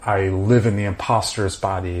I live in the imposter's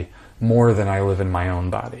body more than I live in my own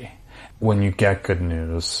body. When you get good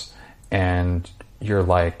news and you're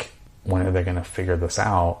like, when are they going to figure this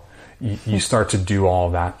out? You start to do all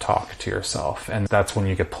that talk to yourself. And that's when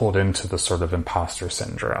you get pulled into the sort of imposter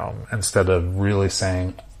syndrome, instead of really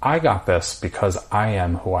saying, I got this because I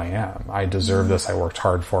am who I am. I deserve this. I worked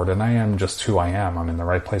hard for it. And I am just who I am. I'm in the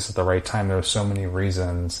right place at the right time. There are so many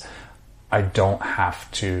reasons I don't have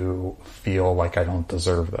to feel like I don't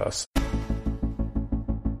deserve this.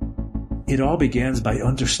 It all begins by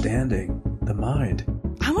understanding the mind.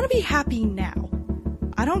 I want to be happy now.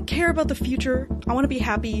 I don't care about the future. I want to be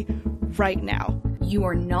happy right now. You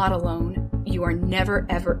are not alone. You are never,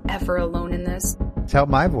 ever, ever alone in this. It's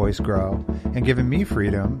helped my voice grow and given me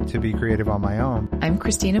freedom to be creative on my own. I'm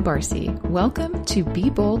Christina Barcy. Welcome to Be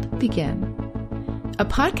Bold, Begin, a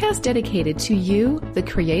podcast dedicated to you, the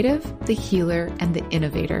creative, the healer, and the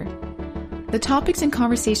innovator. The topics and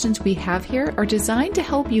conversations we have here are designed to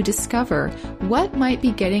help you discover what might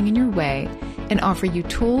be getting in your way and offer you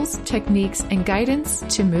tools, techniques, and guidance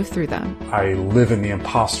to move through them. I live in the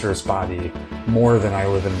imposter's body more than I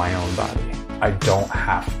live in my own body. I don't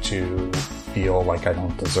have to feel like I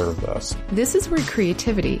don't deserve this. This is where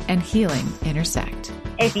creativity and healing intersect.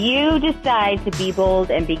 If you decide to be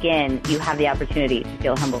bold and begin, you have the opportunity to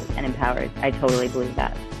feel humbled and empowered. I totally believe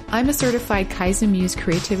that. I'm a certified Kaizen Muse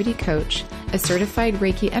creativity coach, a certified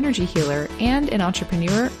Reiki energy healer, and an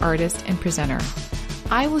entrepreneur, artist, and presenter.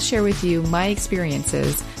 I will share with you my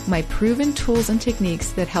experiences, my proven tools and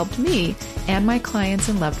techniques that helped me and my clients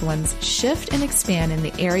and loved ones shift and expand in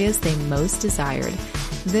the areas they most desired.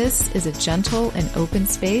 This is a gentle and open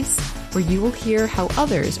space where you will hear how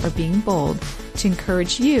others are being bold to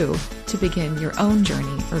encourage you to begin your own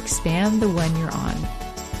journey or expand the one you're on.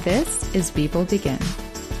 This is Be Bold Begin.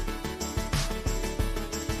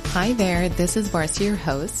 Hi there, this is Barcy, your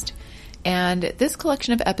host, and this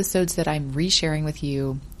collection of episodes that I'm resharing with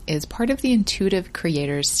you is part of the Intuitive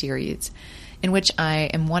Creators series, in which I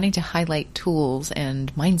am wanting to highlight tools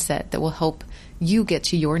and mindset that will help you get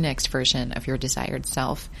to your next version of your desired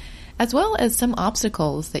self, as well as some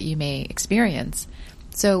obstacles that you may experience.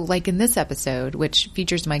 So like in this episode, which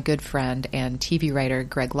features my good friend and TV writer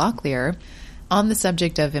Greg Locklear on the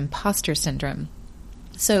subject of imposter syndrome.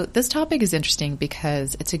 So this topic is interesting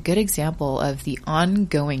because it's a good example of the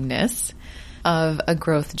ongoingness of a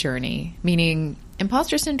growth journey, meaning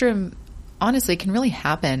imposter syndrome honestly can really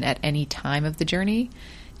happen at any time of the journey,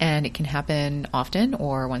 and it can happen often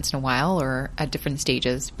or once in a while or at different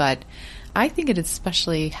stages. But I think it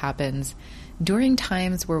especially happens during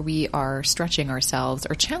times where we are stretching ourselves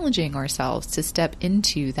or challenging ourselves to step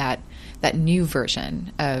into that new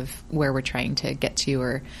version of where we're trying to get to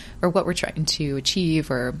or what we're trying to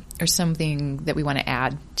achieve or something that we want to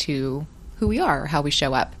add to who we are, how we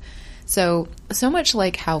show up. So much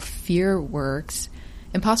like how fear works,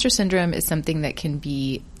 imposter syndrome is something that can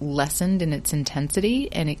be lessened in its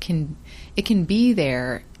intensity, and it can be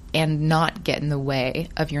there and not get in the way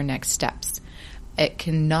of your next steps. It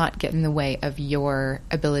cannot get in the way of your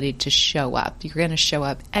ability to show up. You're going to show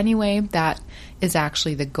up anyway. That is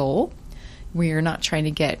actually the goal. We are not trying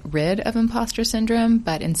to get rid of imposter syndrome,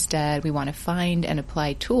 but instead we want to find and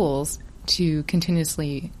apply tools to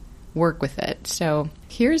continuously work with it. So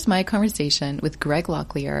here's my conversation with Greg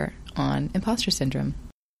Locklear on imposter syndrome.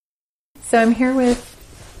 So I'm here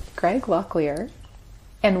with Greg Locklear,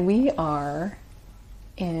 and we are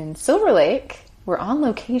in Silver Lake. We're on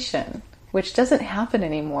location, which doesn't happen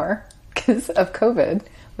anymore because of COVID.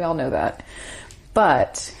 We all know that.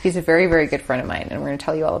 But he's a very, very good friend of mine, and we're going to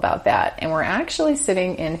tell you all about that. And we're actually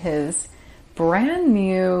sitting in his brand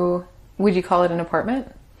new, would you call it an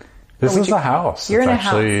apartment? This is a house. You're it's in a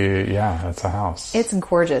actually, house. Yeah, it's a house. It's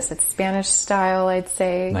gorgeous. It's Spanish style, I'd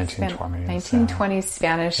say. 1920s. 1920s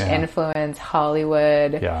Spanish influence,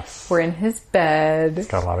 Hollywood. Yes. We're in his bed. It's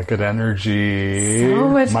got a lot of good energy. So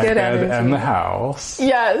much My good bed energy. and the house.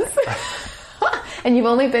 Yes. And you've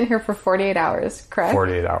only been here for 48 hours, correct?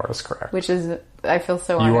 48 hours, correct. Which is, I feel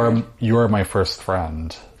so honored. You are my first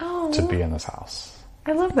friend to be in this house.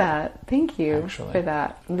 I love that. Thank you for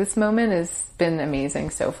that. This moment has been amazing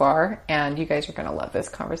so far, and you guys are going to love this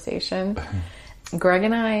conversation. Greg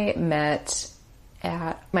and I met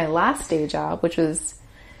at my last day job, which was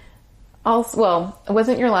also, well, it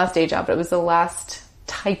wasn't your last day job, but it was the last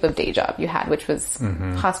type of day job you had, which was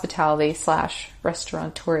hospitality /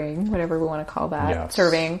 restaurateuring, whatever we want to call that, yes.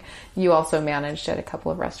 Serving. You also managed at a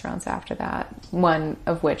couple of restaurants after that, one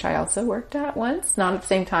of which I also worked at once, not at the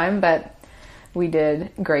same time, but we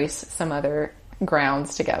did grace some other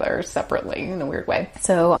grounds together separately in a weird way.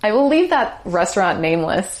 So I will leave that restaurant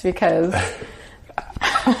nameless because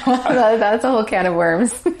That's a whole can of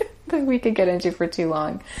worms that we could get into for too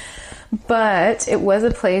long. But it was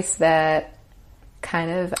a place that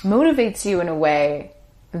kind of motivates you in a way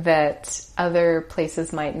that other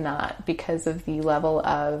places might not, because of the level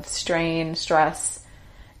of strain, stress,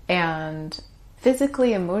 and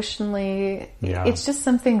physically, emotionally. Yeah. It's just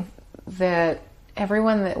something that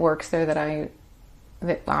everyone that works there that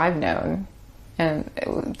I've known, and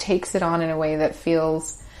it takes it on in a way that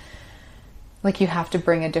feels like you have to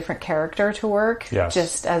bring a different character to work, Yes.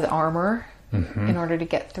 just as armor in order to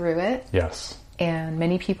get through it. Yes. And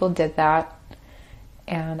many people did that.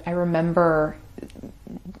 And I remember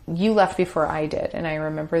you left before I did, and I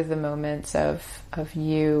remember the moments of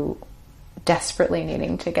you desperately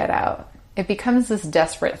needing to get out. It becomes this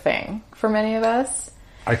desperate thing for many of us.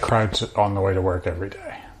 I cried on the way to work every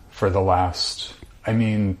day for the last,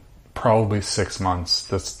 probably 6 months.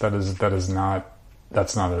 That's not a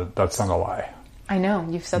lie. I know,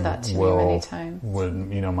 you've said that to me many times.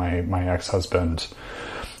 My ex-husband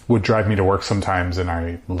would drive me to work sometimes, and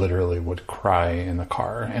I literally would cry in the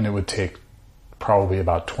car, and it would take probably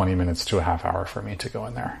about 20 minutes to a half hour for me to go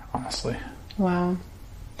in there, honestly. Wow.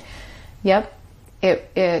 Yep.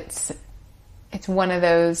 It's one of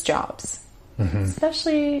those jobs,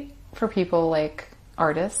 especially for people like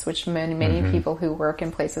artists, which many people who work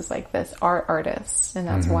in places like this are artists. And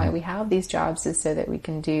that's why we have these jobs, is so that we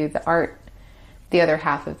can do the art the other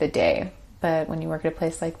half of the day. But when you work at a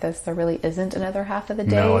place like this, there really isn't another half of the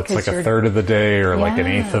day. No, it's like a third of the day, or like an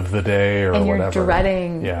eighth of the day, or and you're whatever.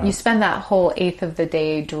 dreading, Yeah. you spend that whole eighth of the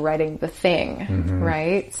day dreading the thing,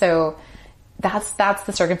 right? So that's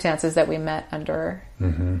the circumstances that we met under.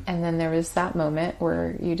 And then there was that moment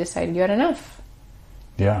where you decided you had enough.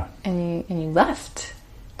 Yeah. And you left.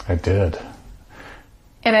 I did.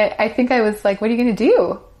 And I think I was like, what are you going to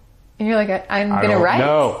do? And you're like, I'm going to write.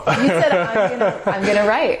 No. You said, I'm going to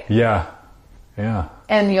write. Yeah. Yeah.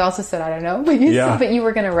 And you also said, I don't know. But you said, but you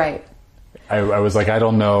were going to write. I was like, I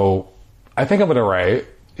don't know. I think I'm going to write,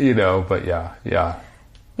 but yeah. Yeah.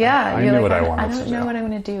 I you're knew like, what I wanted I to don't do. know what I'm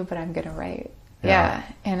going to do, but I'm going to write. Yeah.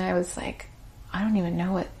 And I was like, I don't even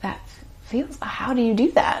know what that feels. How do you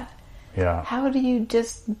do that? Yeah. How do you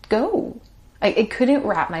just go? I couldn't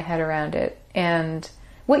wrap my head around it. And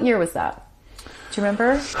what year was that? Do you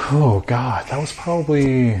remember? Oh, God. That was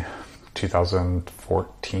probably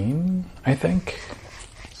 2014, I think.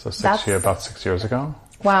 So about 6 years ago.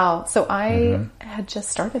 Wow. So I had just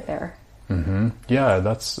started there. Yeah,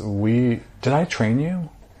 did I train you?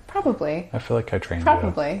 Probably. I feel like I trained you.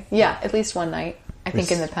 Probably. Yeah, at least one night. I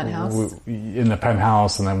think in the penthouse. In the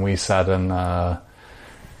penthouse, and then we sat in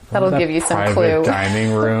That'll give you some clue.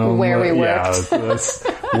 Dining room. Where we worked. Yeah, this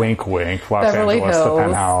wink, wink. Los Beverly Angeles, Hills. the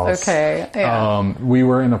penthouse. Okay. Yeah. We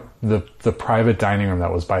were in the private dining room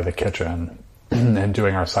that was by the kitchen and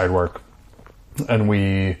doing our side work. And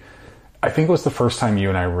I think it was the first time you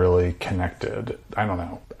and I really connected. I don't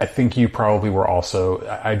know. I think you probably were also,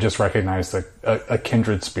 I just recognized a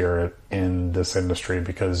kindred spirit in this industry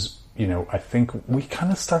because, I think we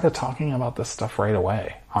kind of started talking about this stuff right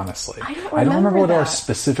away, honestly. I don't remember what our that.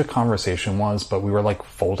 specific conversation was, but we were like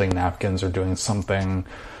folding napkins or doing something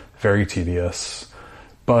very tedious.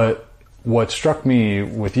 But what struck me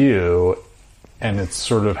with you, and it's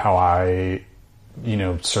sort of how I,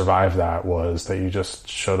 survived that, was that you just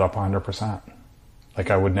showed up 100%. Like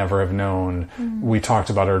I would never have known. We talked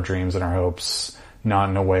about our dreams and our hopes, not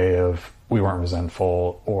in a way of we weren't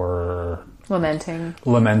resentful or lamenting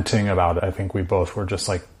about it. I think we both were just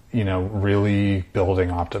like, really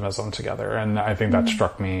building optimism together. And I think that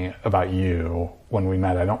struck me about you when we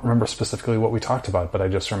met. I don't remember specifically what we talked about, but I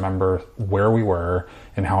just remember where we were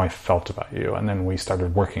and how I felt about you. And then we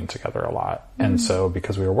started working together a lot. And so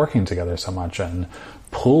because we were working together so much and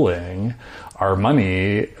pooling our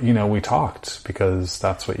money, we talked, because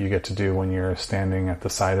that's what you get to do when you're standing at the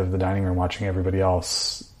side of the dining room watching everybody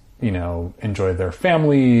else enjoy their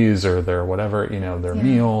families or their whatever, their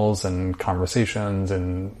meals and conversations,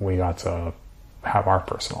 and we got to have our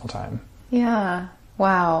personal time. Yeah.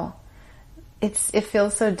 Wow. It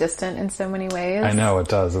feels so distant in so many ways. I know it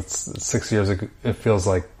does. It's 6 years ago. It feels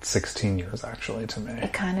like 16 years actually to me.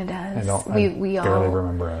 It kind of does. I barely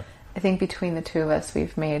remember it. I think between the two of us,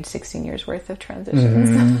 we've made 16 years worth of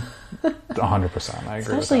transitions. 100%. I agree.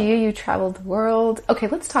 Especially with that. you traveled the world. Okay,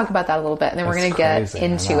 let's talk about that a little bit, and then we're going to get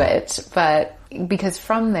into it. But because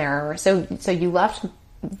from there, so you left.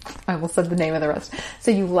 I almost said the name of the restaurant.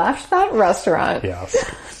 So you left that restaurant.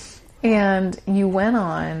 Yes. And you went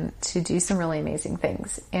on to do some really amazing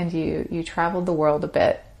things, and you traveled the world a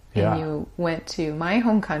bit. Yeah. And you went to my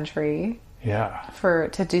home country. Yeah.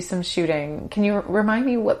 to do some shooting. Can you remind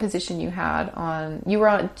me what position you had on? You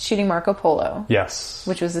were shooting Marco Polo. Yes.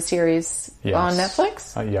 Which was a series on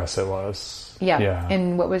Netflix? Yes, it was. Yeah.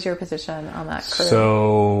 And what was your position on that crew?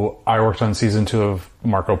 So I worked on season 2 of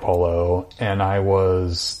Marco Polo, and I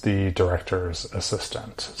was the director's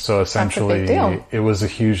assistant. So essentially, That's a big deal. It was a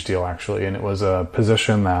huge deal, actually. And it was a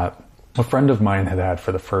position that a friend of mine had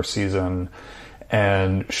for the first season,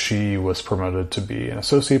 and she was promoted to be an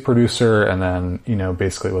associate producer, and then,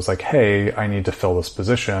 basically was like, hey, I need to fill this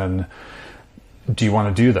position. Do you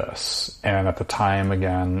want to do this? And at the time,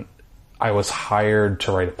 again, I was hired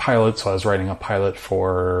to write a pilot, so I was writing a pilot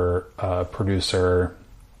for a producer.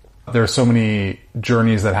 There are so many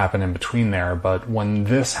journeys that happen in between there, but when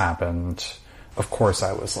this happened, of course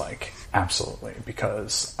I was like, absolutely,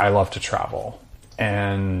 because I love to travel,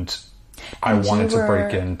 and I wanted to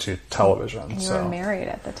break into television. And you were married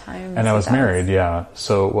at the time. And I was married, yeah.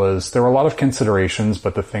 So there were a lot of considerations,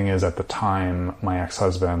 but the thing is, at the time, my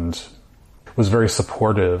ex-husband was very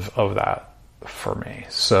supportive of that for me.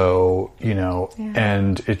 So,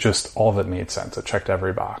 and it just, all of it made sense. It checked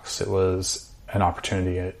every box. It was an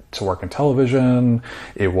opportunity to work in television.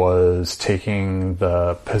 It was taking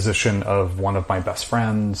the position of one of my best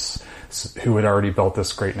friends who had already built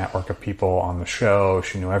this great network of people on the show.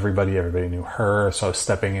 She knew everybody knew her. So I was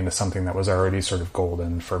stepping into something that was already sort of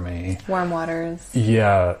golden for me. Warm waters.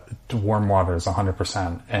 Yeah, warm waters,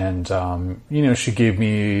 100%. And, she gave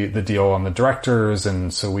me the deal on the directors.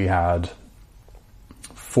 And so we had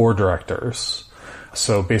 4 directors.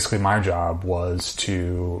 So basically my job was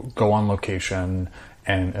to go on location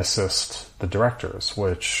and assist the directors,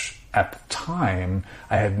 which at the time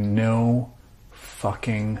I had no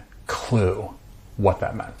fucking clue what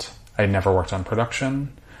that meant. I had never worked on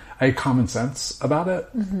production. I had common sense about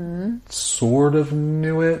it. Mm-hmm. Sort of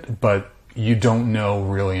knew it, but you don't know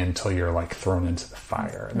really until you're like thrown into the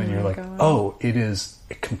fire. And then you're like, oh, it's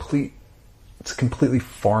a completely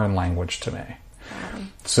foreign language to me.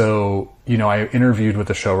 So, I interviewed with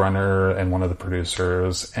the showrunner and one of the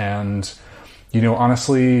producers, and,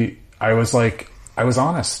 honestly, I was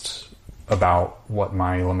honest about what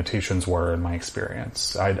my limitations were in my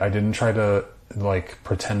experience. I didn't try to,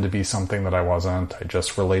 pretend to be something that I wasn't. I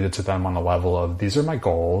just related to them on a level of, these are my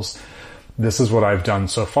goals. This is what I've done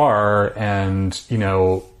so far. And,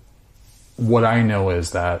 what I know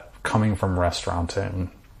is that coming from restauranting,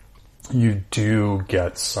 you do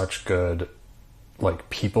get such good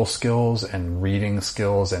people skills and reading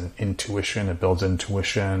skills and intuition. It builds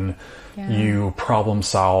intuition. Yeah. You problem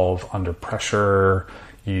solve under pressure.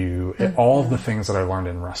 All of the things that I learned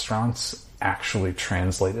in restaurants actually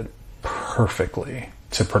translated perfectly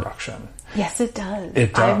to production. Yes, it does.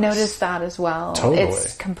 It does. I've noticed that as well. Totally.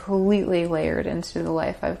 It's completely layered into the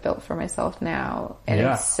life I've built for myself now. And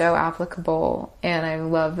it's so applicable. And I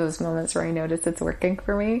love those moments where I notice it's working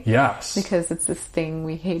for me. Yes. Because it's this thing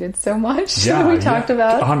we hated so much. Yeah, we talked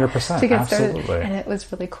about 100%. To get absolutely. started. And it was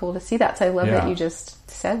really cool to see that. So I love that you just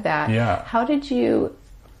said that. Yeah. How did you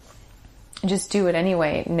just do it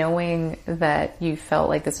anyway, knowing that you felt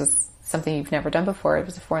like this was something you've never done before? It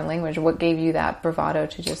was a foreign language. What gave you that bravado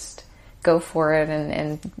to just go for it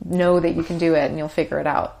and know that you can do it and you'll figure it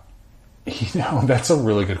out? That's a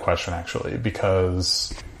really good question, actually,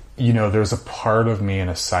 because, there's a part of me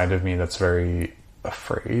and a side of me that's very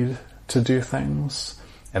afraid to do things.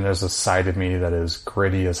 And there's a side of me that is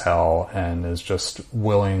gritty as hell and is just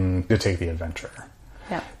willing to take the adventure.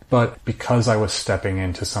 Yeah. But because I was stepping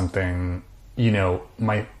into something,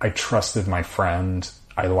 I trusted my friend.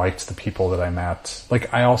 I liked the people that I met.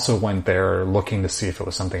 I also went there looking to see if it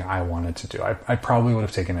was something I wanted to do. I probably would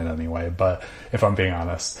have taken it anyway, but if I'm being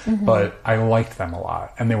honest, but I liked them a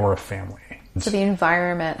lot, and they were a family. So the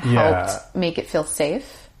environment helped make it feel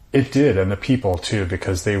safe? It did, and the people too,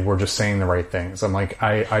 because they were just saying the right things. I'm like,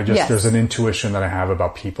 there's an intuition that I have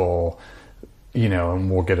about people,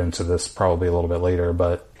 and we'll get into this probably a little bit later,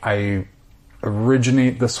 but I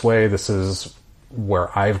originate this way. This is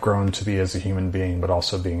where I've grown to be as a human being, but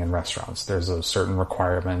also being in restaurants. There's a certain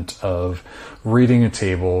requirement of reading a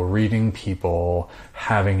table, reading people,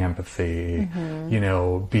 having empathy,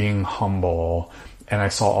 being humble. And I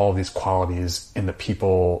saw all these qualities in the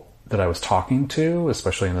people that I was talking to,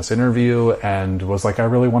 especially in this interview, and was like, I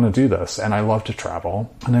really want to do this. And I love to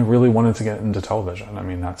travel, and I really wanted to get into television. I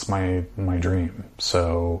mean, that's my dream.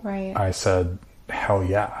 So I said, hell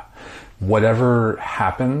yeah. Whatever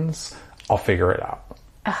happens, I'll figure it out.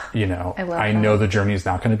 I know the journey's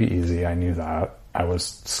not going to be easy. I knew that. I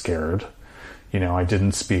was scared. I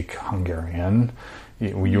didn't speak Hungarian.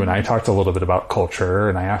 You and I talked a little bit about culture,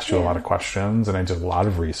 and I asked you a lot of questions, and I did a lot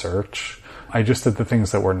of research. I just did the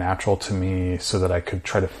things that were natural to me so that I could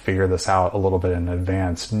try to figure this out a little bit in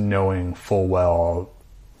advance, knowing full well,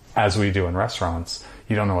 as we do in restaurants,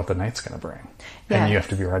 you don't know what the night's going to bring. Yeah. And you have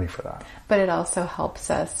to be ready for that. But it also helps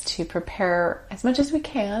us to prepare as much as we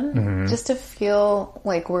can, just to feel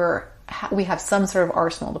like we have some sort of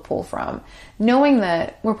arsenal to pull from, knowing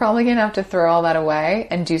that we're probably going to have to throw all that away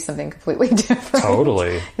and do something completely different.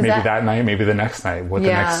 Totally. Maybe that night, maybe the next night, with the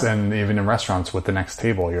next, and even in restaurants with the next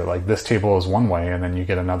table, you're like, this table is one way, and then you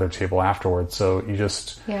get another table afterwards. So you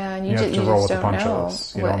just, and you have to roll with the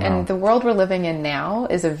punches. And the world we're living in now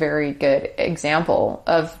is a very good example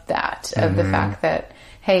of that, of the fact that,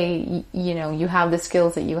 hey, you know, you have the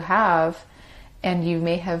skills that you have, and you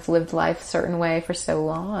may have lived life a certain way for so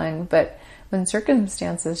long, but when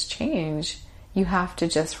circumstances change, you have to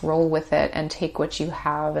just roll with it and take what you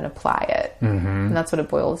have and apply it. And that's what it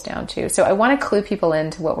boils down to. So I want to clue people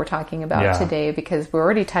into what we're talking about today, because we're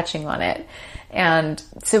already touching on it. And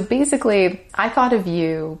so basically, I thought of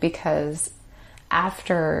you because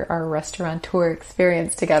after our restaurateur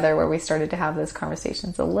experience together, where we started to have those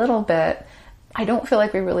conversations a little bit, I don't feel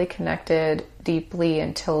like we really connected deeply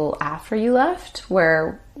until after you left,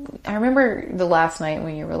 where I remember the last night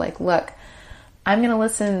when you were like, look, I'm going to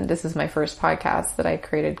listen. This is my first podcast that I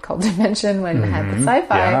created called Dimension when I had the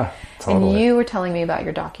sci-fi. Yeah, totally. And you were telling me about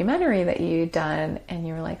your documentary that you'd done, and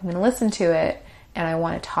you were like, I'm going to listen to it, and I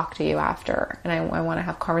want to talk to you after, and I want to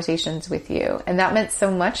have conversations with you. And that meant so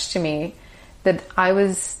much to me that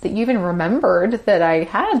that you even remembered that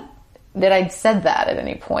I'd said that at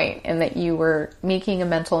any point, and that you were making a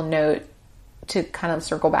mental note to kind of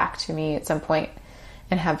circle back to me at some point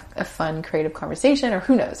and have a fun, creative conversation, or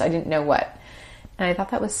who knows, I didn't know what. And I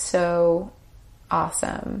thought that was so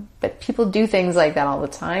awesome. But people do things like that all the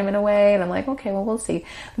time in a way, and I'm like, okay, well, we'll see.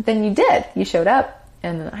 But then you did. You showed up,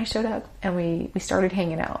 and then I showed up, and we started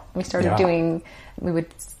hanging out. We started doing, we would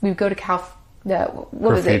go to what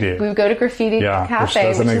was it? We would go to Graffiti Cafe, which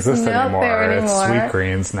doesn't exist anymore. It's Sweet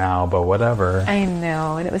Greens now, but whatever. I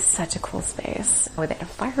know, and it was such a cool space. They had a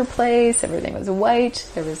fireplace, everything was white,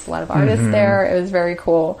 there was a lot of artists there, it was very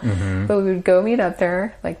cool. But we would go meet up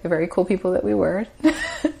there, like the very cool people that we were,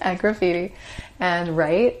 at Graffiti, and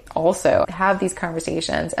also have these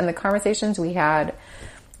conversations. And the conversations we had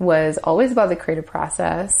was always about the creative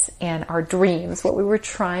process and our dreams, what we were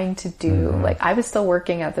trying to do. Like, I was still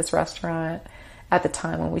working at this restaurant at the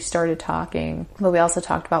time when we started talking, but we also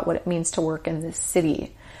talked about what it means to work in this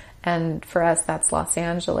city. And for us, that's Los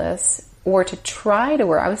Angeles, or to try to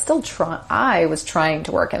work. I was trying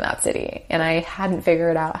to work in that city, and I hadn't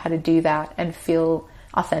figured out how to do that and feel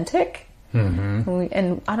authentic.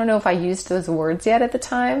 And I don't know if I used those words yet at the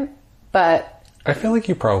time, but I feel like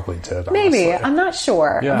you probably did, honestly. Maybe. I'm not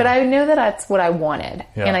sure. Yeah. But I know that that's what I wanted.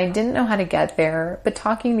 Yeah. And I didn't know how to get there. But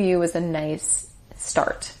talking to you was a nice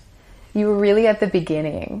start. You were really at the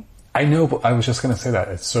beginning. I know, but I was just going to say that.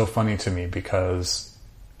 It's so funny to me because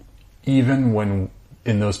even when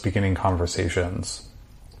in those beginning conversations,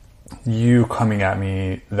 you coming at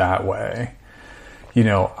me that way, you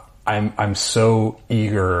know, I'm so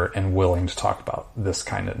eager and willing to talk about these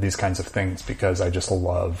kinds of things because I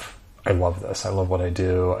love this. I love what I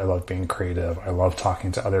do. I love being creative. I love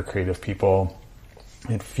talking to other creative people.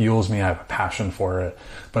 It fuels me. I have a passion for it.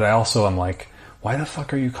 But I also am like, why the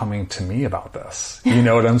fuck are you coming to me about this? You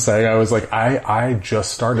know what I'm saying? I was like, I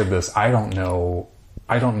just started this. I don't know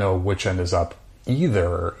which end is up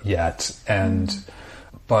either yet.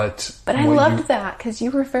 But I loved that because you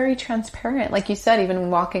were very transparent. Like you said, even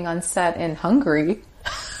walking on set in Hungary,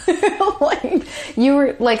 like you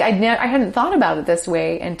were like, I hadn't thought about it this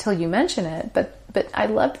way until you mentioned it, but I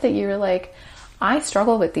loved that you were like, I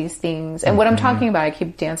struggle with these things. And what I'm talking about, I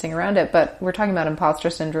keep dancing around it, but we're talking about imposter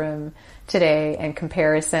syndrome today and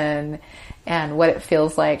comparison and what it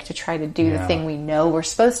feels like to try to do the thing we know we're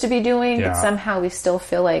supposed to be doing, but somehow we still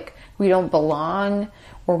feel like we don't belong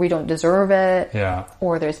or we don't deserve it,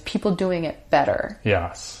 or there's people doing it better.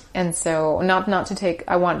 Yes. And so not to take,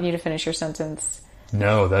 I want you to finish your sentence.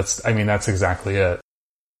 No, that's exactly it.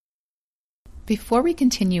 Before we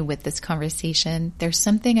continue with this conversation, there's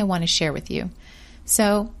something I want to share with you.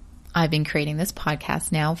 So I've been creating this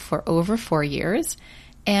podcast now for over 4 years.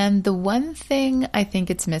 And the one thing I think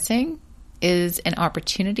it's missing is an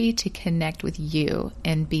opportunity to connect with you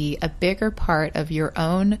and be a bigger part of your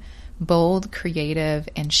own bold, creative,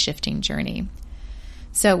 and shifting journey.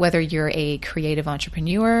 So whether you're a creative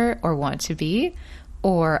entrepreneur or want to be,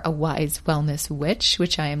 or a wise wellness witch,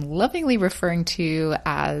 which I am lovingly referring to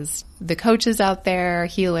as the coaches out there,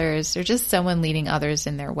 healers, or just someone leading others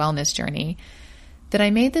in their wellness journey, that I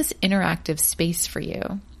made this interactive space for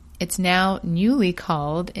you. It's now newly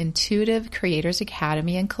called Intuitive Creators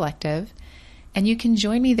Academy and Collective, and you can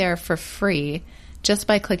join me there for free just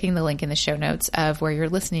by clicking the link in the show notes of where you're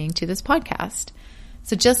listening to this podcast.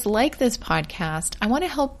 So just like this podcast, I want to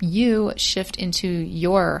help you shift into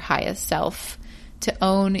your highest self to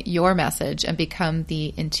own your message and become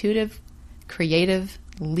the intuitive, creative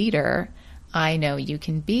leader I know you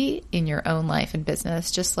can be in your own life and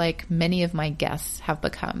business, just like many of my guests have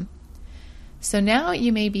become. So now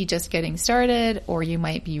you may be just getting started, or you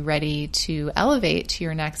might be ready to elevate to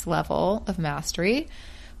your next level of mastery.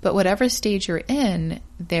 But whatever stage you're in,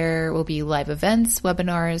 there will be live events,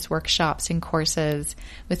 webinars, workshops, and courses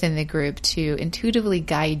within the group to intuitively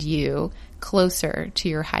guide you closer to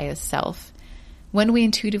your highest self. When we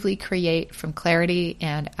intuitively create from clarity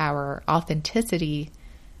and our authenticity,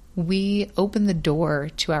 we open the door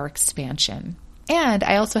to our expansion. And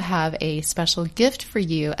I also have a special gift for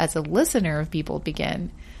you as a listener of Be Bold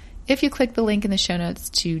Begin. If you click the link in the show notes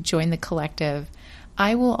to join the collective,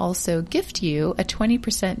 I will also gift you a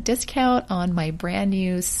 20% discount on my brand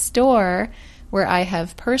new store, where I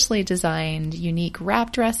have personally designed unique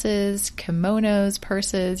wrap dresses, kimonos,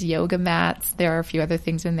 purses, yoga mats. There are a few other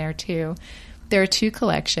things in there too. There are 2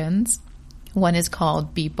 collections. One is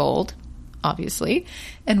called Be Bold, obviously,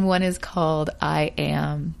 and one is called I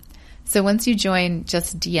Am. So once you join,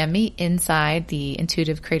 just DM me inside the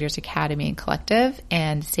Intuitive Creators Academy and Collective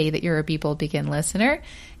and say that you're a Be Bold Begin listener,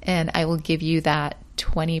 and I will give you that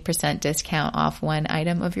 20% discount off one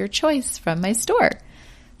item of your choice from my store.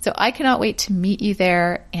 So I cannot wait to meet you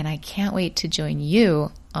there, and I can't wait to join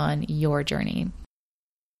you on your journey.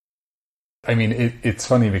 I mean, it's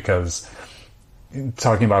funny because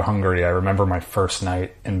talking about Hungary, I remember my first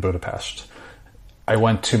night in Budapest. I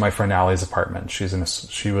went to my friend Allie's apartment. She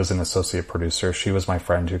was an associate producer. She was my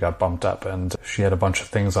friend who got bumped up, and she had a bunch of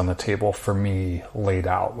things on the table for me laid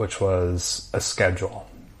out, which was a schedule.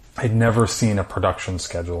 I'd never seen a production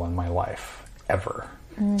schedule in my life, ever.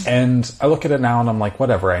 And I look at it now and I'm like,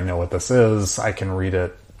 whatever, I know what this is. I can read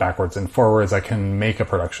it backwards and forwards. I can make a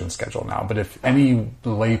production schedule now. But if any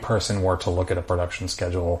lay person were to look at a production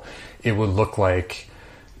schedule, it would look like,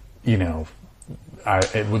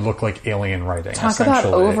 it would look like alien writing. Talk about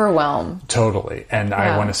overwhelm. Totally. And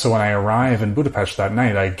so when I arrive in Budapest that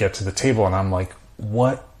night, I get to the table and I'm like,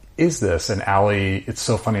 what is this? And Allie, it's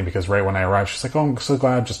so funny because right when I arrived, she's like, oh, I'm so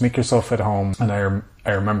glad, just make yourself at home. And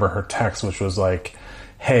I remember her text, which was like,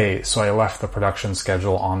 hey, so I left the production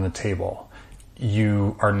schedule on the table.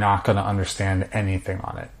 You are not going to understand anything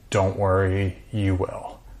on it. Don't worry, you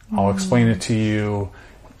will. I'll explain it to you.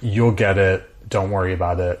 You'll get it. Don't worry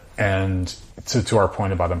about it. And to our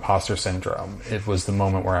point about imposter syndrome, it was the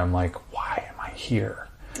moment where I'm like, why am I here?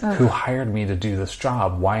 Who hired me to do this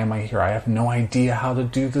job? Why am I here? I have no idea how to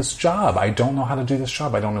do this job. I don't know how to do this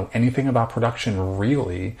job. I don't know anything about production,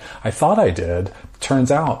 really. I thought I did.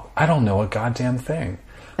 Turns out, I don't know a goddamn thing.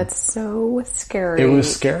 That's so scary. It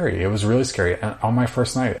was scary. It was really scary on my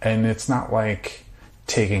first night. And it's not like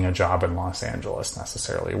taking a job in Los Angeles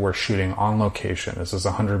necessarily. We're shooting on location. This is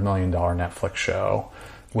a $100 million Netflix show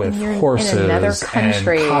with horses and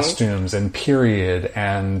costumes and period,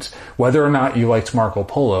 and whether or not you liked Marco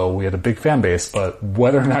Polo, we had a big fan base, but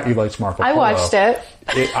whether or not you liked Marco Polo. I watched it.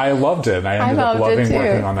 I loved it. And I ended up loving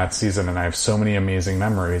working on that season, and I have so many amazing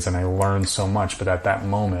memories and I learned so much, but at that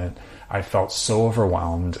moment I felt so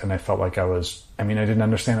overwhelmed and I felt like I didn't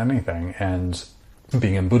understand anything. And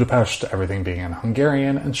being in Budapest, everything being in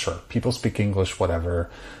Hungarian, and sure, people speak English, whatever,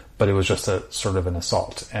 but it was just a sort of an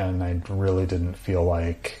assault, and I really didn't feel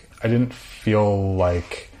like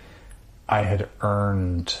I had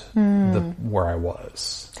earned where I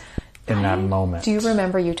was in that moment. Do you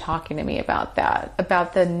remember you talking to me about that,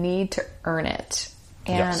 about the need to earn it?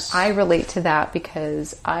 And yes. I relate to that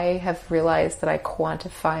because I have realized that I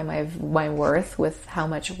quantify my worth with how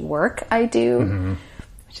much work I do,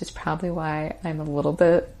 which is probably why I'm a little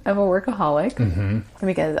bit of a workaholic,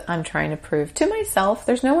 because I'm trying to prove to myself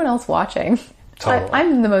there's no one else watching. Totally.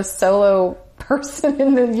 I'm the most solo person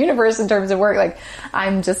in the universe in terms of work. Like,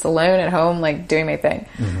 I'm just alone at home, like, doing my thing.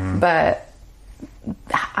 But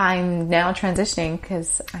I'm now transitioning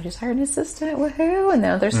because I just hired an assistant, woohoo, and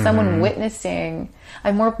now there's someone witnessing. I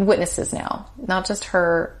have more witnesses now, not just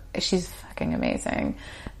her. She's fucking amazing.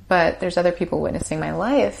 But there's other people witnessing my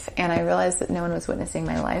life, and I realized that no one was witnessing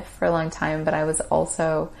my life for a long time, but I was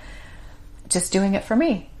also just doing it for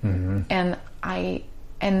me. And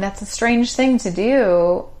that's a strange thing to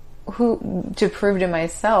do, to prove to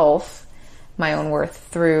myself my own worth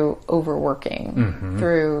through overworking,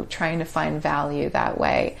 through trying to find value that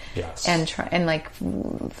way. Yes. And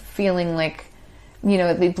feeling like you know,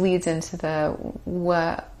 it bleeds into the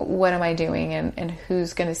what am I doing, and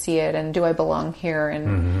who's going to see it, and do I belong here,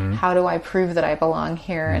 and how do I prove that I belong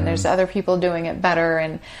here, and there's other people doing it better,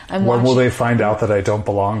 and I'm when will they find out that I don't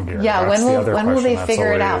belong here? Yeah, That's when will they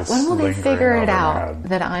figure it out? always When will they lingering figure it over my out head.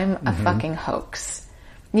 that I'm a fucking hoax?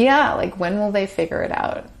 Yeah, like when will they figure it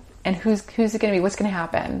out? And who's it going to be? What's going to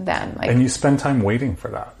happen then? Like, And you spend time waiting for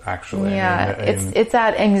that, actually. yeah, I mean, it's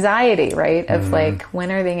that anxiety, right? Of like,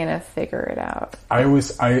 when are they going to figure it out? I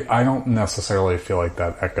don't necessarily feel like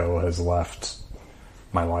that echo has left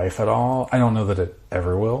my life at all. I don't know that it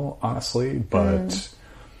ever will, honestly, but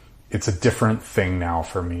it's a different thing now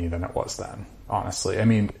for me than it was then, honestly. I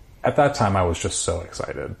mean, at that time I was just so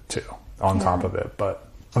excited too, on top of it, but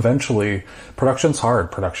eventually production's hard.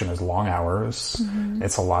 Production is long hours.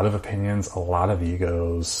 It's a lot of opinions, a lot of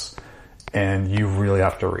egos, and you really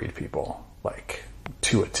have to read people, like,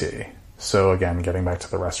 to a T. So again, getting back to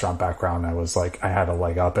the restaurant background, I was like, I had a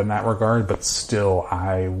leg up in that regard, but still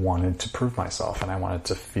I wanted to prove myself and I wanted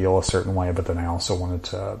to feel a certain way, but then I also wanted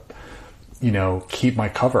to, you know, keep my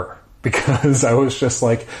cover, because I was just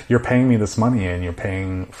like, you're paying me this money and you're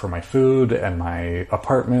paying for my food and my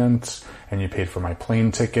apartment, and you paid for my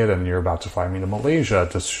plane ticket, and you're about to fly me to Malaysia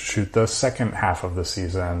to shoot the second half of the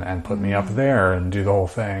season and put me up there and do the whole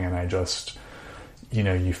thing. And I just, you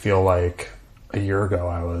know, you feel like a year ago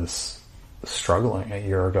I was struggling. A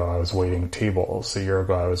year ago I was waiting tables. A year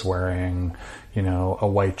ago I was wearing, you know, a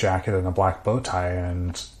white jacket and a black bow tie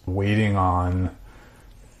and waiting on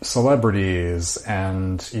celebrities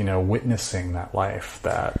and, you know, witnessing that life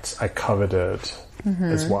that I coveted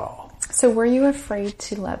as well. So were you afraid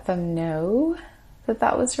to let them know that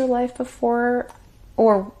that was your life before,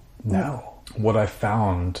 or No. What I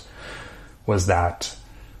found was that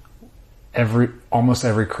almost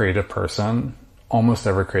every creative person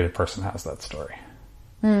has that story.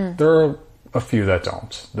 There are a few that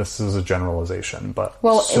don't. This is a generalization, but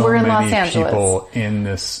so we're in many Los Angeles. people in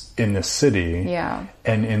this city Yeah.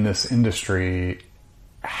 and in this industry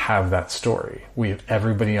have that story.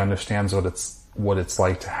 Everybody understands what it's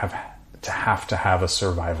like to have a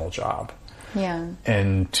survival job. yeah,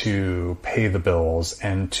 And to pay the bills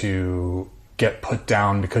and to get put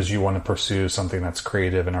down because you want to pursue something that's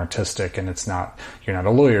creative and artistic, and you're not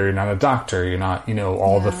a lawyer, you're not a doctor, you're not, you know,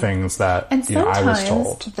 all the things that, and you know, I was sometimes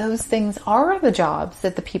told. those things are the jobs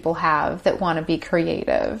that the people have that want to be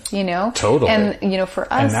creative, you know? Totally. And, you know, for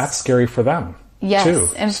us... And that's scary for them. Yes,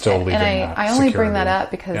 too, and still leaving that I only bring security. that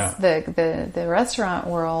up because the restaurant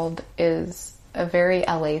world is a very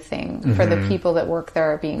LA thing for the people that work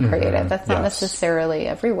there are being creative. That's not necessarily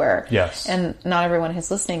everywhere. Yes. And not everyone who's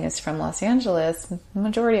listening is from Los Angeles. The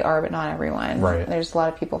majority are, but not everyone. Right. There's a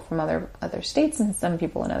lot of people from other states and some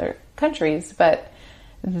people in other countries, but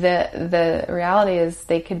the reality is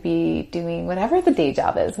they could be doing whatever the day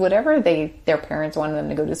job is, whatever their parents wanted them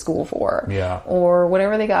to go to school for. Yeah. Or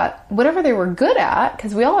whatever they were good at,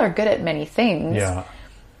 because we all are good at many things. Yeah.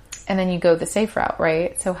 And then you go the safe route,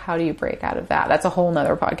 right? So how do you break out of that? That's a whole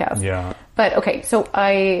nother podcast. Yeah. But okay, so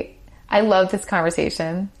I love this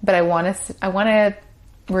conversation, but we're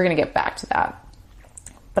going to get back to that.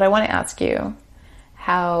 But I want to ask you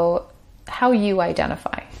how you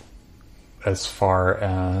identify. As far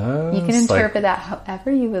as... You can interpret that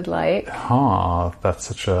however you would like. That's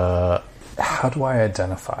such a... How do I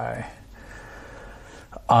identify?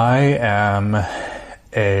 I am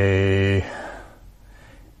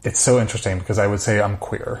It's so interesting because I would say I'm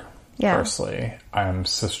queer, firstly. I'm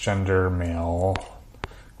cisgender male,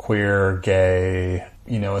 queer, gay.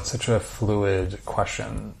 You know, it's such a fluid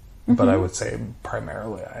question, but I would say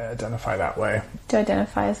primarily I identify that way. Do you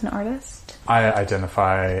identify as an artist? I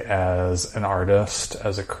identify as an artist,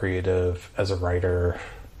 as a creative, as a writer.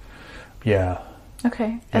 Yeah.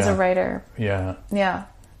 Okay. As a writer. Yeah. Yeah.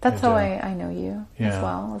 That's how I know you as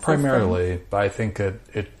well. Primarily, but I think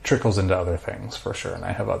it trickles into other things for sure, and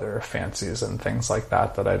I have other fancies and things like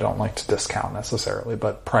that I don't like to discount necessarily,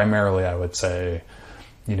 but primarily I would say,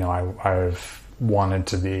 you know, I've wanted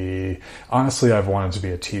to be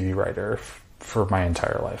a TV writer for my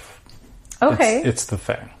entire life. Okay. It's the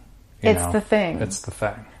thing. It's the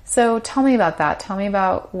thing. So tell me about that. Tell me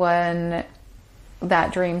about when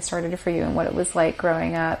that dream started for you and what it was like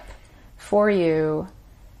growing up for you.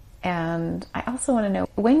 And I also want to know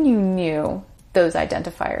when you knew those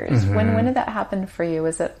identifiers. When did that happen for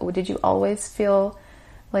you? Did you always feel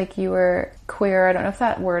like you were queer? I don't know if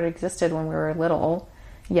that word existed when we were little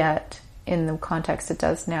yet. In the context it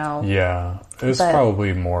does now. Yeah, it was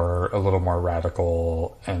probably a little more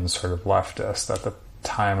radical and sort of leftist at the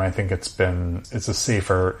time. I think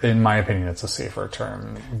in my opinion, it's a safer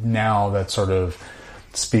term now that sort of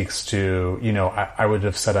speaks to, I would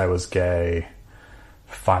have said I was gay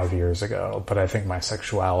 5 years ago, but I think my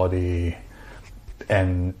sexuality,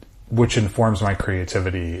 and which informs my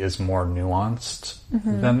creativity, is more nuanced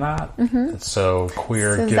than that. So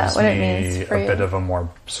queer So is gives that what it me means a for you? bit of a more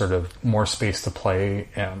sort of more space to play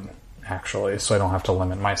in, actually, so I don't have to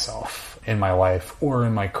limit myself in my life or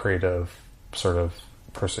in my creative sort of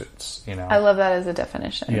pursuits, I love that as a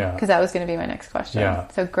definition. Yeah. Because that was going to be my next question. Yeah.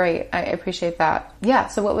 So great. I appreciate that. Yeah.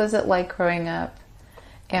 So what was it like growing up?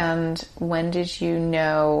 And when did you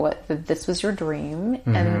know that this was your dream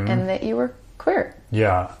and that you were queer?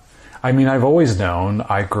 Yeah. I mean, I've always known.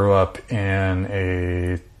 I grew up in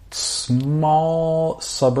a small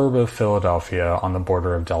suburb of Philadelphia on the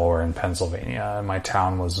border of Delaware and Pennsylvania. And my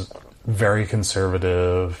town was very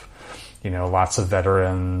conservative, lots of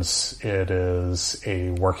veterans. It is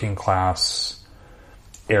a working class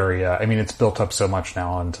area. I mean, it's built up so much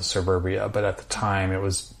now into suburbia, but at the time it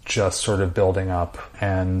was just sort of building up.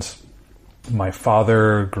 And my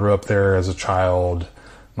father grew up there as a child.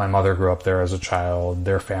 My mother grew up there as a child.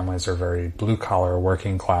 Their families are very blue collar,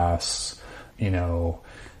 working class,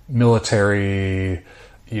 military,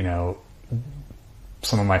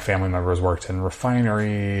 some of my family members worked in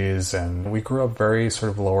refineries, and we grew up very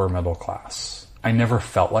sort of lower middle class. I never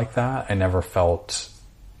felt like that. I never felt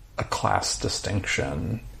a class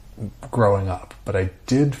distinction growing up, but I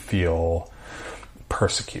did feel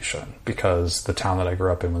persecution because the town that I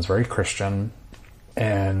grew up in was very Christian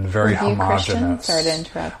and very Were you Christian? homogenous. Sorry to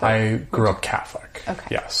interrupt. I grew up Catholic. Okay.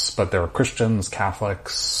 Yes, but there were Christians,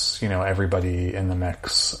 Catholics, everybody in the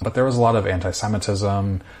mix. But there was a lot of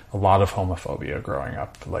anti-Semitism, a lot of homophobia growing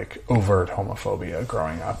up, like overt homophobia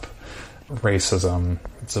growing up. Racism.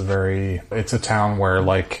 It's a town where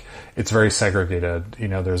it's very segregated.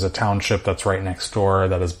 There's a township that's right next door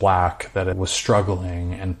that is black, that it was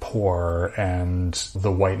struggling and poor, and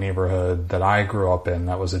the white neighborhood that I grew up in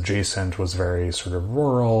that was adjacent was very sort of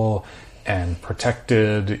rural and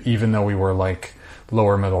protected. Even though we were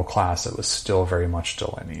lower middle class, it was still very much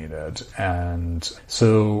delineated. And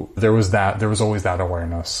so there was always that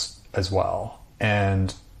awareness as well.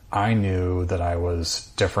 And I knew that I was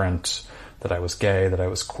different, that I was gay, that I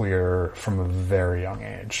was queer from a very young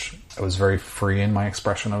age. I was very free in my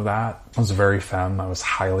expression of that. I was very femme. I was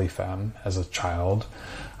highly femme as a child.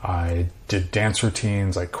 I did dance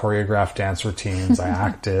routines. I choreographed dance routines. I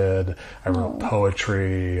acted. I wrote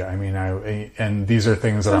poetry. I mean, and these are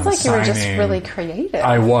things that I'm assigning. Sounds like you were just really creative.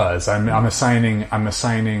 I was. I'm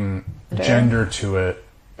assigning gender to it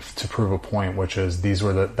to prove a point, which is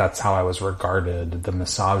that's how I was regarded. The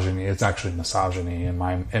misogyny, it's actually misogyny in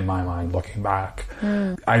my mind looking back.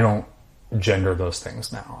 I don't gender those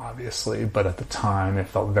things now, obviously, but at the time it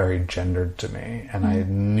felt very gendered to me, and I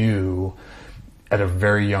knew at a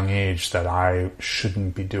very young age that I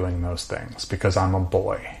shouldn't be doing those things because I'm a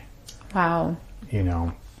boy. Wow.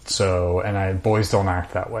 So, and boys don't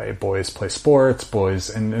act that way. Boys play sports,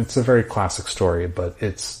 and it's a very classic story, but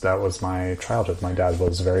that was my childhood. My dad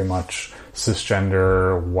was very much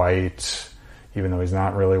cisgender, white, even though he's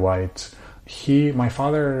not really white. My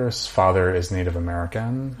father's father is Native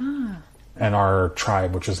American, and our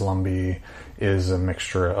tribe, which is Lumbee, is a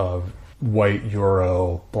mixture of white,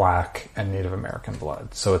 Euro, black, and Native American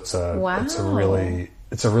blood. So it's a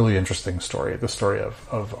really interesting story, the story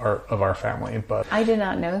of our family. But I did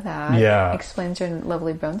not know that. Yeah. Explains your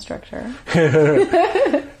lovely bone structure.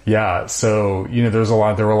 Yeah. So,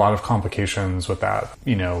 there were a lot of complications with that,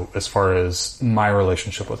 as far as my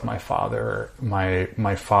relationship with my father.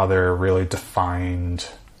 My father really defined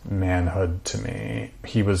manhood to me.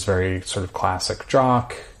 He was very sort of classic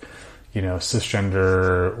jock,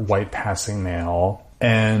 cisgender, white passing male.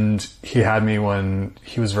 And he had me when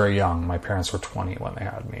he was very young. My parents were 20 when they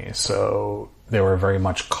had me. So they were very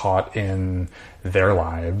much caught in their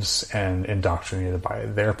lives and indoctrinated by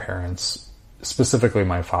their parents. Specifically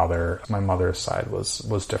my father. My mother's side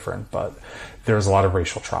was different, but there was a lot of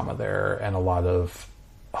racial trauma there and a lot of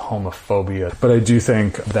homophobia. But I do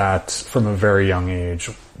think that from a very young age,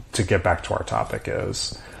 to get back to our topic,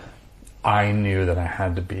 is I knew that I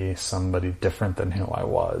had to be somebody different than who I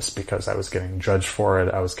was because I was getting judged for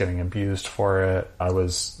it. I was getting abused for it. I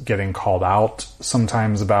was getting called out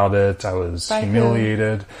sometimes about it. I was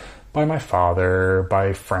humiliated by my father,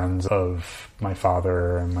 by friends of my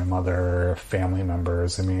father and my mother, family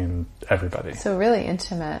members. I mean, everybody. So really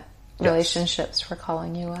intimate relationships were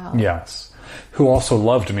calling you out. Yes. Who also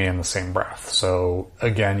loved me in the same breath. So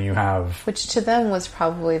again, you have... Which to them was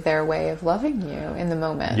probably their way of loving you in the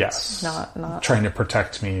moment. Yes. Not trying to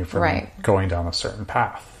protect me from going down a certain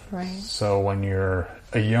path. Right. So when you're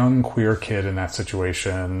a young queer kid in that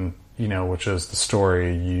situation, which is the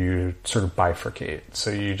story, you sort of bifurcate. So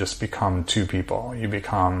you just become two people. You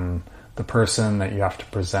become the person that you have to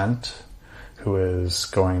present, who is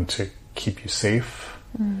going to keep you safe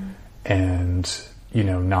and,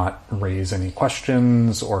 not raise any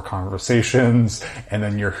questions or conversations. And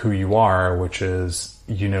then you're who you are, which is,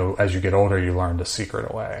 as you get older, you learn to secret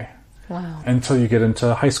away. Wow. Until you get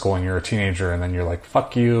into high school and you're a teenager, and then you're like,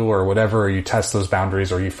 fuck you, or whatever, or you test those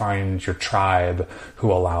boundaries, or you find your tribe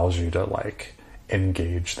who allows you to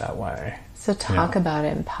engage that way. So talk about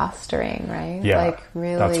impostering, right? Yeah.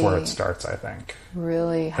 Really. That's where it starts, I think.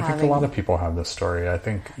 Really I think a lot of people have this story. I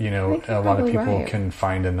think, a lot of people can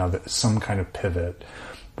find some kind of pivot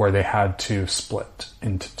where they had to split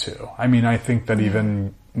into two. I mean, I think that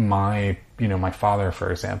even my father,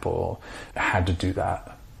 for example, had to do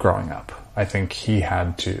that growing up. I think he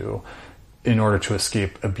had to, in order to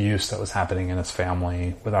escape abuse that was happening in his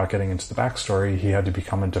family, without getting into the backstory, he had to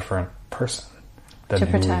become a different person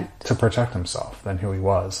to protect himself than who he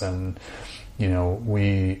was. And,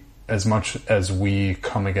 we, as much as we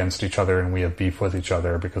come against each other and we have beef with each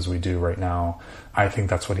other, because we do right now, I think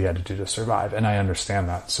that's what he had to do to survive. And I understand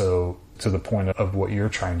that. So to the point of what you're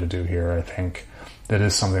trying to do here, I think that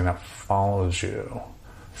is something that follows you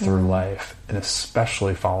through life, and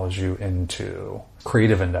especially follows you into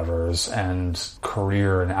creative endeavors and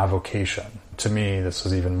career and avocation. To me, this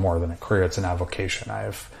is even more than a career, it's an avocation.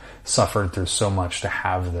 I've suffered through so much to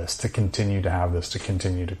have this, to continue to have this, to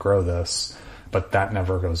continue to grow this, but that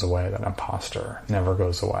never goes away. That imposter never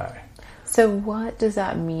goes away. So what does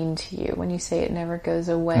that mean to you when you say it never goes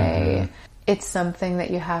away? It's something that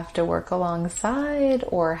you have to work alongside,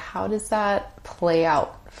 or how does that play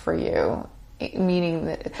out for you? Meaning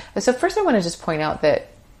that, so first I want to just point out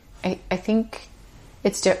that I think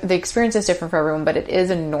the experience is different for everyone, but it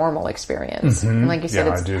is a normal experience. And like you said,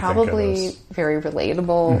 it's probably very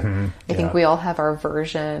relatable. I think we all have our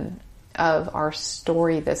version of our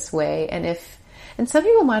story this way. And some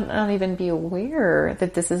people might not even be aware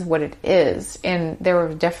that this is what it is. And there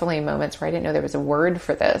were definitely moments where I didn't know there was a word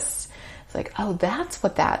for this. It's like, oh, that's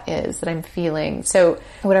what that is that I'm feeling. So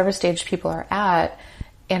whatever stage people are at,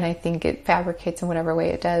 and I think it fabricates in whatever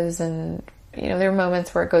way it does. And, there are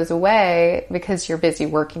moments where it goes away because you're busy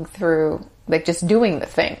working through, just doing the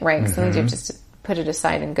thing, right? Sometimes you have to just put it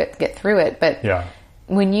aside and get through it. But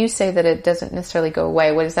when you say that it doesn't necessarily go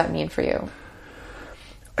away, what does that mean for you?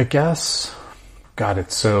 I guess, God,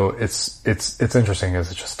 it's interesting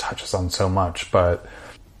as it just touches on so much. But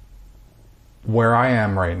where I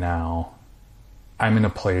am right now, I'm in a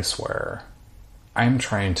place where I'm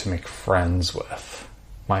trying to make friends with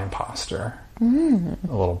my imposter a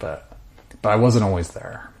little bit, but I wasn't always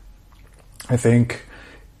there. I think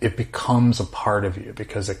it becomes a part of you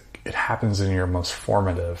because it happens in your most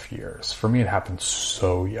formative years. For me, it happened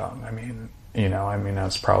so young. I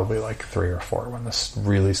was probably like 3 or 4 when this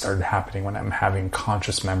really started happening, when I'm having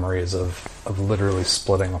conscious memories of literally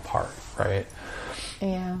splitting apart, right?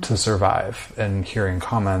 Yeah. To survive, and hearing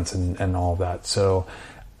comments and all of that. So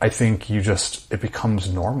I think it becomes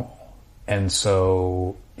normal. And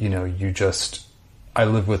so, I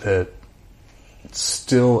live with it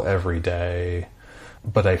still every day,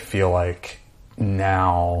 but I feel like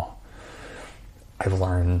now I've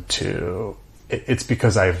learned it's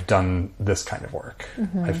because I've done this kind of work.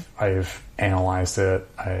 I've analyzed it.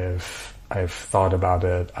 I've thought about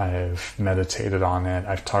it. I've meditated on it.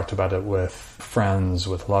 I've talked about it with friends,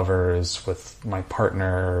 with lovers, with my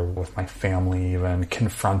partner, with my family, even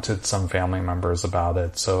confronted some family members about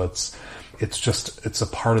it. So it's a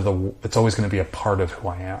part of it's always going to be a part of who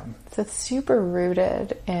I am. So it's super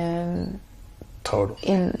rooted in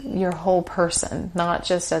your whole person, not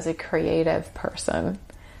just as a creative person,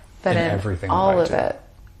 but in everything, all of it.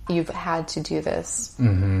 You've had to do this.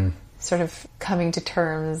 Sort of coming to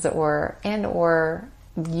terms or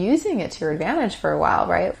using it to your advantage for a while,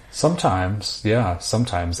 right? Sometimes, yeah,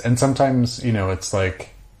 sometimes. And sometimes, it's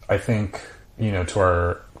like, I think, to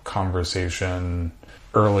our conversation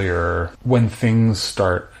earlier, when things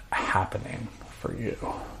start happening for you,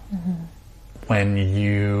 when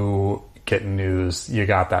you get news, you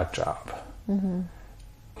got that job.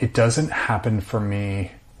 It doesn't happen for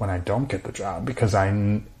me when I don't get the job, because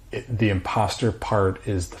the imposter part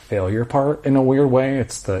is the failure part in a weird way.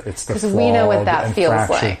 It's the flawed, we know what that feels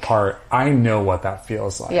like. Part. I know what that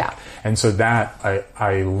feels like. Yeah. And so that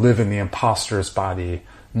I live in the imposter's body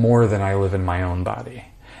more than I live in my own body.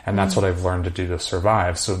 And that's what I've learned to do to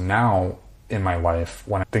survive. So now in my life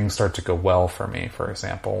when things start to go well for me. For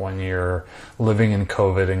example, when you're living in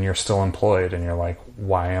COVID and you're still employed and you're like,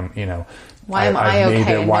 why am I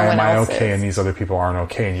okay? Why am I okay? And these other people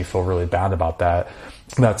aren't okay. And you feel really bad about that.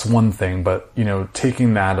 That's one thing. But,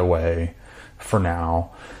 taking that away for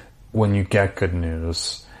now, when you get good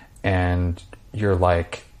news and you're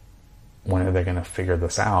like, when are they going to figure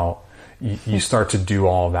this out? You start to do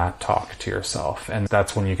all that talk to yourself. And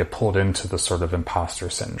that's when you get pulled into the sort of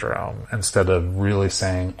imposter syndrome, instead of really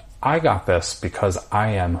saying, I got this because I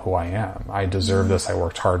am who I am. I deserve this. I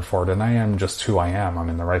worked hard for it. And I am just who I am. I'm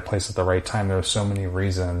in the right place at the right time. There are so many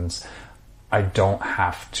reasons I don't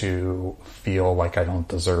have to feel like I don't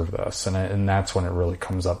deserve this. And that's when it really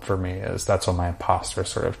comes up for me, is that's when my imposter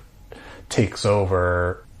sort of takes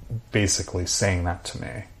over, basically saying that to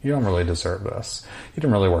me. You don't really deserve this. You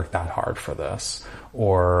didn't really work that hard for this.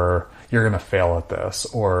 Or you're going to fail at this.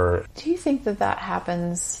 Or do you think that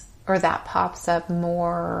happens, or that pops up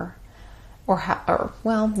more,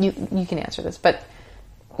 well, you can answer this, but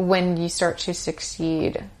when you start to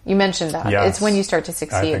succeed, you mentioned that. Yes, it's when you start to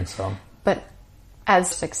succeed. I think so. But as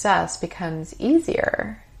success becomes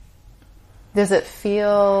easier, does it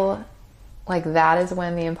feel like that is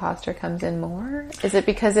when the imposter comes in more? Is it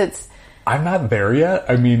because it's... I'm not there yet.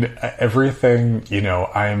 I mean, everything,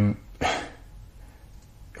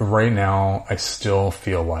 right now, I still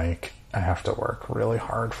feel like I have to work really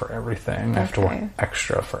hard for everything. I have to work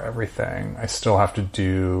extra for everything. I still have to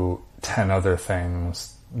do 10 other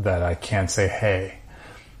things that I can't say, hey,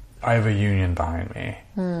 I have a union behind me.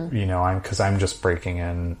 Because I'm just breaking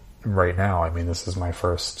in right now. I mean, this is my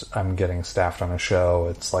first, I'm getting staffed on a show.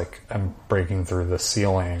 It's like I'm breaking through the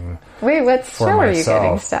ceiling. Wait, what show are you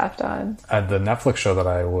getting staffed on? At the Netflix show that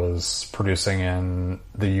I was producing in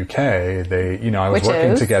the UK, I was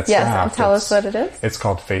working to get staffed. Yes, tell us what it is. It's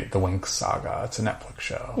called Fate the Winx Saga. It's a Netflix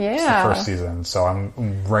show. Yeah. It's the first season. So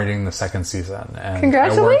I'm writing the second season. And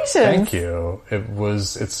congratulations. Thank you.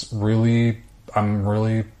 I'm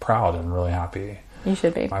really proud and really happy. You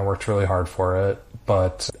should be. I worked really hard for it,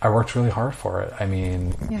 but I worked really hard for it. I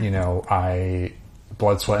mean, I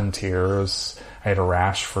blood, sweat, and tears. I had a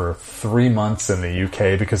rash for 3 months in the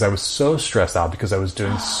UK because I was so stressed out, because I was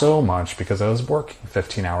doing so much, because I was working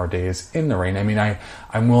 15-hour days in the rain. I mean,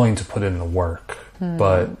 I'm willing to put in the work,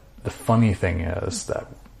 but the funny thing is that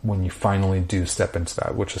when you finally do step into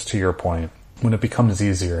that, which is to your point, when it becomes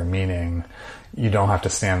easier, meaning you don't have to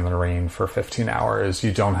stand in the rain for 15 hours.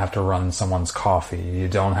 You don't have to run someone's coffee. You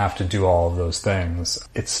don't have to do all of those things.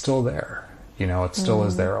 It's still there. It still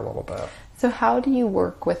is there a little bit. So how do you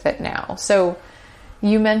work with it now? So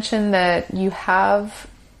you mentioned that you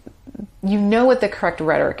know what the correct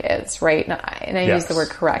rhetoric is, right? And I use the word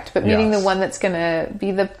correct, but meaning the one that's going to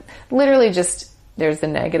be literally just, there's the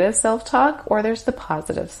negative self-talk or there's the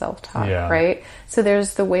positive self-talk, right? So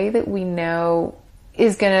there's the way that we know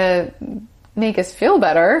is going to make us feel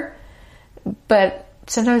better, but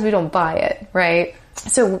sometimes we don't buy it, right?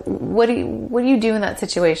 So what do you do in that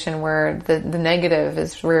situation where the negative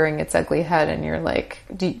is rearing its ugly head and you're like,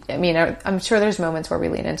 I'm sure there's moments where we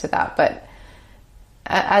lean into that, but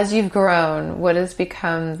as you've grown, what has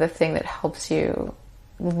become the thing that helps you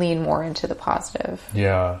lean more into the positive?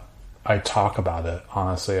 Yeah, I talk about it.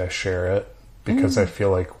 Honestly, I share it because I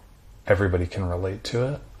feel like everybody can relate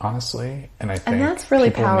to it, honestly. And I think that's really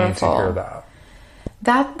people powerful. Need to hear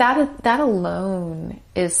that. That alone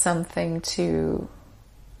is something to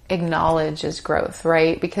acknowledge as growth,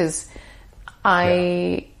 right? Because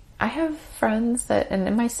I have friends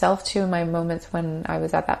and myself too, in my moments when I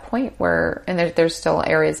was at that point where, and there's still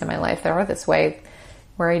areas in my life that are this way,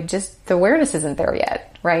 where the awareness isn't there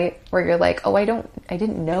yet, right? Where you're like, I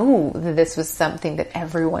didn't know that this was something that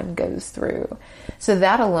everyone goes through. So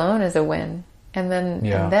that alone is a win. And then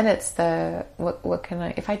it's what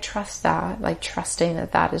can if I trust that, like trusting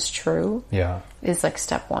that is true, is like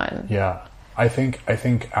step one. Yeah. I think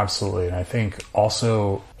absolutely. And I think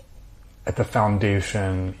also at the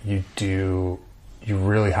foundation, you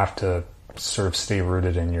really have to sort of stay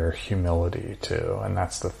rooted in your humility too. And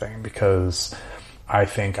that's the thing, because I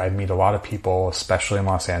think I meet a lot of people, especially in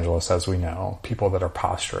Los Angeles, as we know, people that are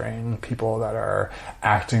posturing, people that are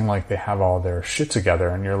acting like they have all their shit together.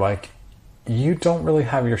 And you're like, you don't really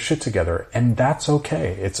have your shit together, and that's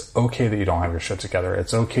okay. It's okay that you don't have your shit together.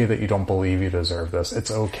 It's okay that you don't believe you deserve this. It's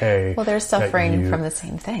okay. Well, they're suffering from the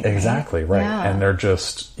same thing. Exactly, right? Yeah. And they're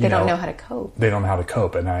just they don't know how to cope. They don't know how to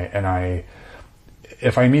cope. And I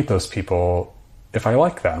if I meet those people, if I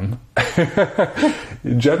like them,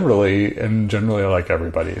 generally I like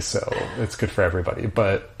everybody, so it's good for everybody.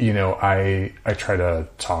 But I try to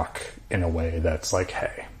talk in a way that's like,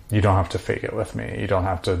 hey, You don't have to fake it with me. You don't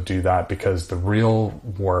have to do that, because the real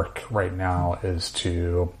work right now is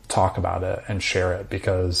to talk about it and share it,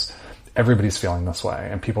 because everybody's feeling this way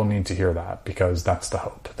and people need to hear that, because that's the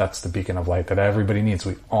hope. That's the beacon of light that everybody needs.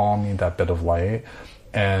 We all need that bit of light.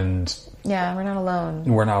 And yeah, we're not alone.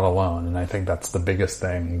 We're not alone. And I think that's the biggest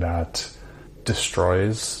thing that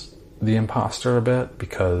destroys the imposter a bit,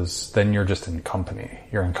 because then you're just in company.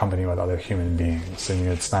 You're in company with other human beings, and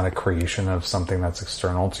it's not a creation of something that's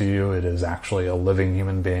external to you. It is actually a living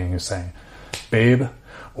human being who's saying, babe,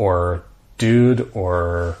 or dude,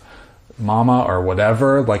 or mama, or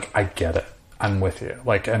whatever. Like, I get it. I'm with you.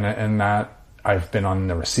 Like, and that I've been on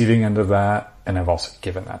the receiving end of that, and I've also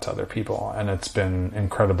given that to other people, and it's been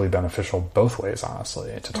incredibly beneficial both ways,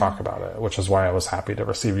 honestly, to talk about it, which is why I was happy to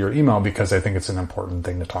receive your email, because I think it's an important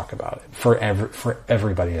thing to talk about it for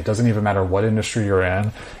everybody. It doesn't even matter what industry you're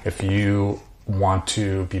in. If you want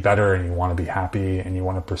to be better and you want to be happy and you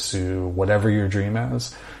want to pursue whatever your dream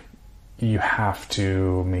is, you have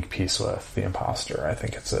to make peace with the imposter. I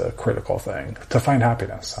think it's a critical thing to find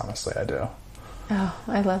happiness. Honestly, I do. Oh,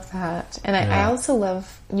 I love that. And I also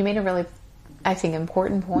love, you made a really, I think,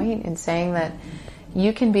 important point in saying that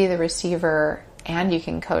you can be the receiver and you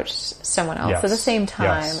can coach someone else at the same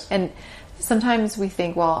time. Yes. And sometimes we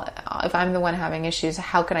think, well, if I'm the one having issues,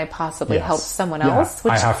 how can I possibly help someone else?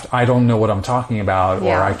 Which, I don't know what I'm talking about,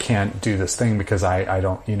 or I can't do this thing because I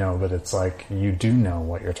don't, but it's like, you do know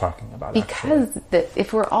what you're talking about. Because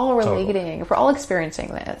if we're all relating, if we're all experiencing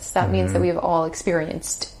this, that means that we've all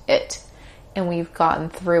experienced it. And we've gotten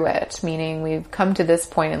through it, meaning we've come to this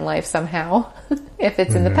point in life somehow, if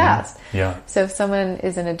it's in the past. Yeah. So if someone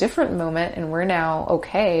is in a different moment and we're now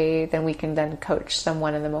okay, then we can then coach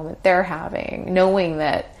someone in the moment they're having, knowing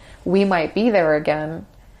that we might be there again,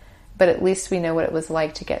 but at least we know what it was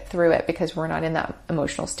like to get through it because we're not in that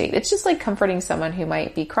emotional state. It's just like comforting someone who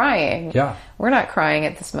might be crying. Yeah. We're not crying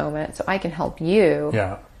at this moment, so I can help you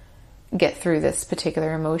get through this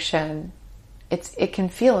particular emotion. It can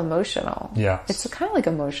feel emotional. Yeah. It's kind of like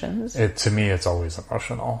emotions. To me, it's always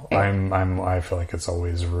emotional. I feel like it's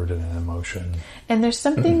always rooted in emotion. And there's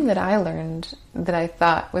something that I learned that I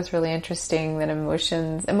thought was really interesting, that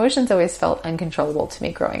emotions always felt uncontrollable to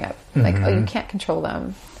me growing up. Like, oh, you can't control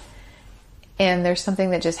them. And there's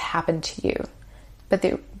something that just happened to you.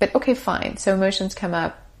 But okay, fine. So emotions come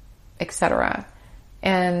up, etc.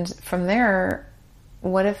 And from there,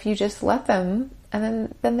 what if you just let them,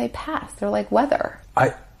 and then they pass? They're like weather.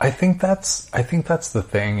 I think that's the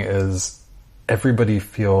thing, is everybody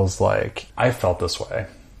feels like, I felt this way.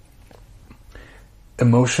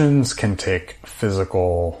 Emotions can take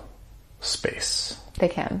physical space. They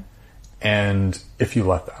can. And if you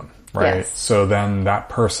let them, right? Yes. So then that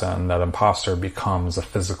person, that imposter, becomes a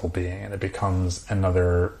physical being, and it becomes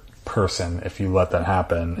another person if you let that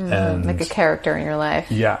happen. And like a character in your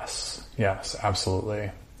life. Yes,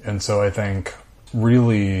 absolutely. And so I think,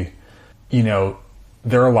 really,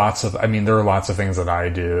 there are lots of things that I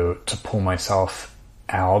do to pull myself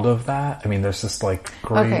out of that. I mean, there's this like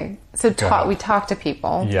great... Okay, so we talk to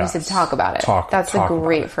people. Yes. You said talk about it. That's talk a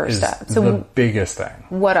great first step. So the biggest thing.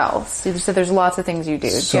 What else? So there's lots of things you do.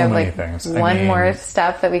 So do you have many things. One more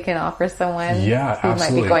step that we can offer someone who absolutely.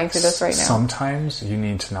 might be going through this right now? Sometimes you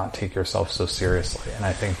need to not take yourself so seriously. And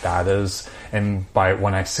I think that is, and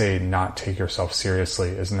when I say not take yourself seriously,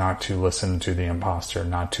 is not to listen to the imposter,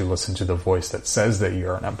 not to listen to the voice that says that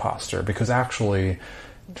you're an imposter. Because actually,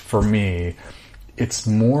 for me, it's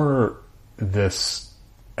more this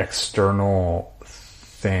external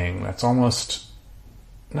thing that's almost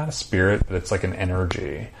not a spirit, but it's like an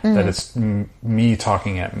energy, that it's me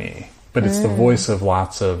talking at me. But it's the voice of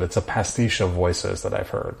it's a pastiche of voices that I've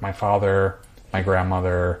heard. My father, my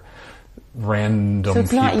grandmother, random people. So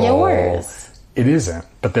it's not yours. It isn't,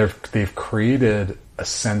 but they've created a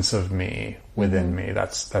sense of me within me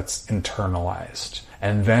that's internalized,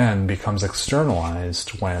 and then becomes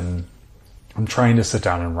externalized when I'm trying to sit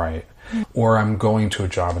down and write, or I'm going to a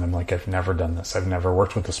job and I'm like, I've never done this. I've never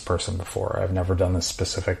worked with this person before. I've never done this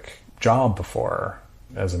specific job before.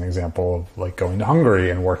 As an example of like going to Hungary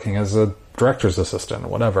and working as a director's assistant or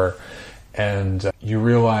whatever. And you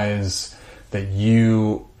realize that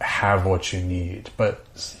you have what you need, but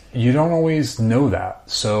you don't always know that.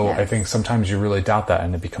 So I think sometimes you really doubt that,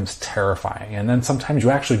 and it becomes terrifying. And then sometimes you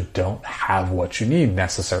actually don't have what you need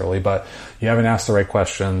necessarily, but you haven't asked the right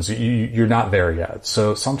questions. You're not there yet.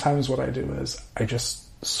 So sometimes what I do is I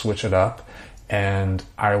just switch it up, and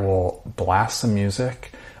I will blast some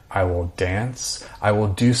music. I will dance. I will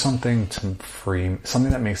do something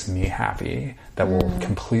something that makes me happy, that will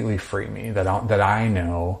completely free me, that I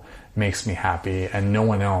know makes me happy, and no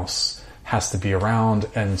one else has to be around.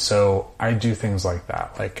 And so I do things like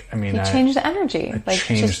that. Like, I mean, You change the energy. I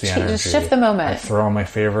change the energy. Just shift the moment. I throw on my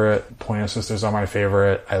favorite. Pointer Sisters are my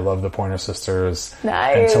favorite. I love the Pointer Sisters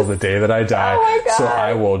Nice. until the day that I die. Oh my God. So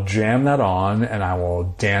I will jam that on and I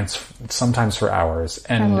will dance sometimes for hours.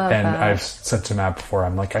 And love that. I've said to Matt before,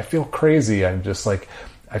 I'm like, I feel crazy. I'm just like,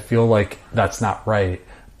 I feel like that's not right.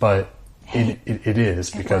 But it is,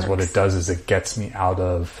 because what it does is it gets me out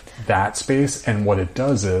of that space. And what it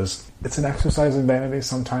does is it's an exercise in vanity.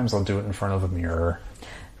 Sometimes I'll do it in front of a mirror.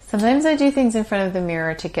 Sometimes I do things in front of the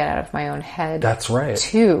mirror to get out of my own head. That's right.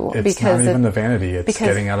 Too. It's because not even the vanity. It's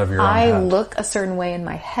getting out of your own head. I look a certain way in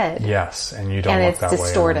my head. Yes, and you don't And look it's that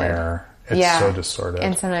distorted. way in the mirror. It's so distorted.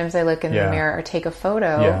 And sometimes I look in Yeah. the mirror or take a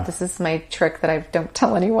photo. Yeah. This is my trick that I don't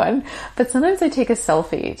tell anyone. But sometimes I take a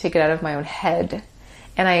selfie to get out of my own head.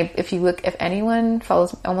 And if anyone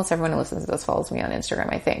follows, almost everyone who listens to this follows me on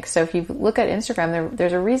Instagram, I think. So if you look at Instagram,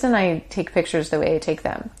 there's a reason I take pictures the way I take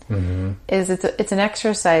them. Mm-hmm. It's an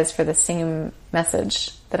exercise for the same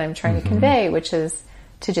message that I'm trying to convey, which is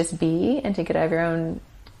to just be and to get out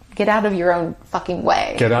of your own fucking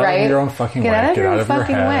way. Get out right? of your own fucking way. Get out of your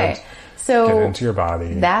fucking head. way. So get into your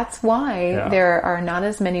body. That's why there are not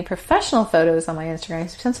as many professional photos on my Instagram.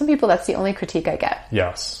 Some people, that's the only critique I get.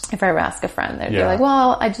 Yes. If I ever ask a friend, they're like,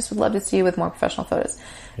 well, I just would love to see you with more professional photos.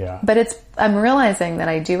 Yeah. But I'm realizing that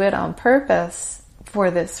I do it on purpose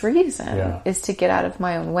for this reason, is to get out of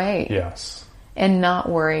my own way. Yes. And not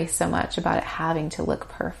worry so much about it having to look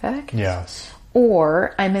perfect. Yes.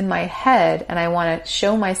 Or I'm in my head and I want to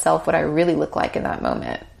show myself what I really look like in that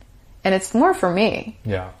moment. And it's more for me.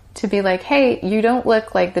 Yeah. To be like, hey, you don't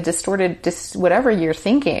look like the distorted, whatever you're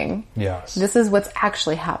thinking. Yes. This is what's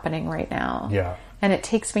actually happening right now. Yeah. And it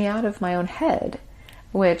takes me out of my own head,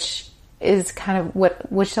 which is kind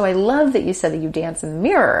of so I love that you said that you dance in the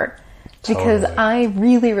mirror, because Totally. I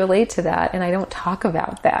really relate to that, and I don't talk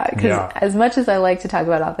about that. Because as much as I like to talk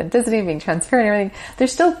about authenticity and being transparent and everything,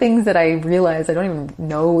 there's still things that I realize I don't even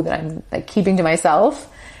know that I'm like keeping to myself.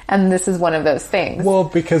 And this is one of those things. Well,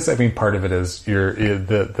 because I mean, part of it is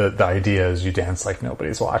the idea is you dance like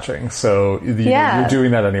nobody's watching, so you're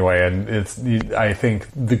doing that anyway. And I think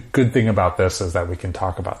the good thing about this is that we can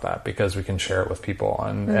talk about that because we can share it with people.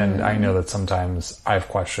 And I know that sometimes I've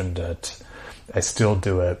questioned it, I still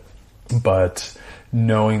do it, but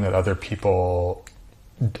knowing that other people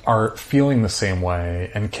are feeling the same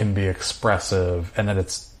way and can be expressive, and that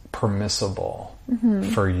it's permissible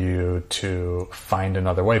for you to find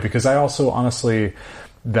another way. Because I also honestly,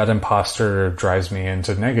 that imposter drives me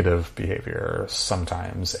into negative behavior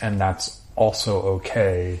sometimes, and that's also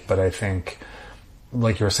okay. But I think,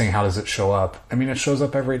 like you were saying, how does it show up? I mean, it shows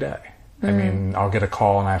up every day. I mean, I'll get a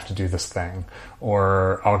call and I have to do this thing,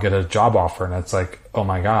 or I'll get a job offer and it's like, oh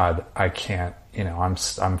my God, I can't, I'm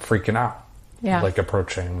freaking out. Yeah. Like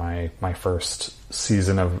approaching my first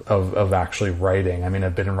season of actually writing. I mean,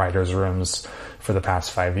 I've been in writers' rooms for the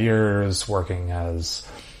past 5 years, working as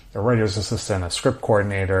a writer's assistant, a script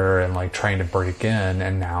coordinator, and like trying to break in,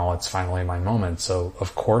 and now it's finally my moment. So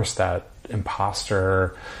of course that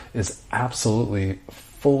imposter is absolutely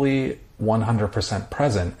fully 100%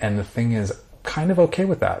 present. And the thing is, kind of okay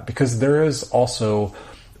with that, because there is also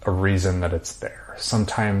a reason that it's there.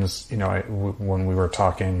 Sometimes, when we were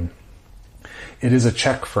talking, it is a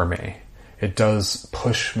check for me. It does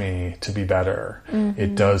push me to be better.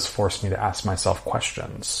 It does force me to ask myself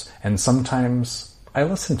questions. And sometimes I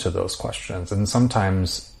listen to those questions, and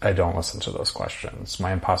sometimes I don't listen to those questions.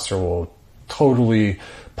 My imposter will totally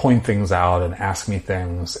point things out and ask me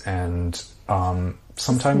things, and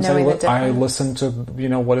sometimes I listen to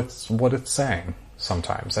what it's saying.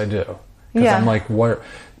 Sometimes I do, because I'm like, what?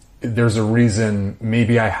 There's a reason.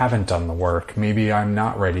 Maybe I haven't done the work. Maybe I'm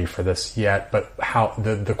not ready for this yet. But how?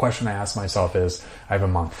 The question I ask myself is, I have a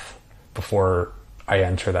month before I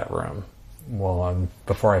enter that room. Well,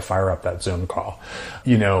 before I fire up that Zoom call,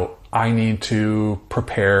 I need to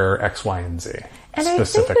prepare X, Y, and Z. And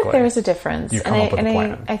specifically. I think that there's a difference. You come up with a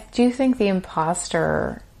plan. I do think the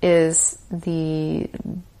imposter is the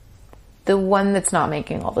one that's not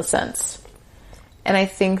making all the sense. And I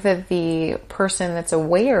think that the person that's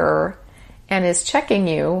aware and is checking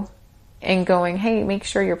you and going, hey, make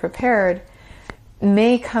sure you're prepared,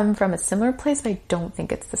 may come from a similar place, but I don't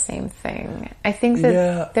think it's the same thing. I think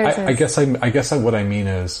that there's I guess what I mean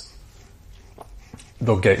is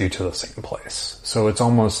they'll get you to the same place. So it's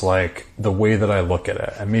almost like the way that I look at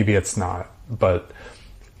it, and maybe it's not, but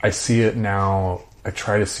I see it now, I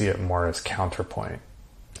try to see it more as counterpoint.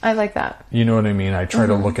 I like that. You know what I mean? I try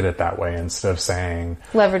to look at it that way instead of saying...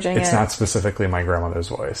 Leveraging it's not specifically my grandmother's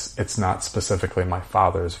voice. It's not specifically my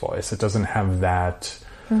father's voice. It doesn't have that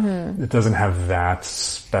It doesn't have that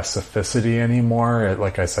specificity anymore.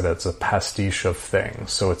 Like I said, it's a pastiche of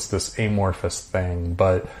things. So it's this amorphous thing,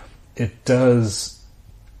 but it does,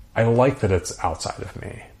 I like that it's outside of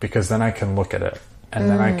me, because then I can look at it and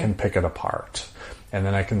then I can pick it apart. And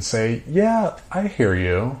then I can say, yeah, I hear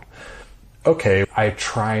you. Okay, I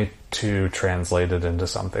try to translate it into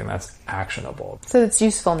something that's actionable. So it's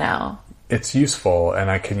useful now. It's useful, and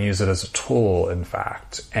I can use it as a tool, in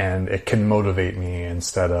fact, and it can motivate me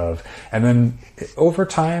instead of... And then over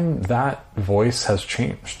time, that voice has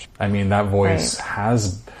changed. I mean, that voice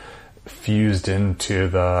has fused into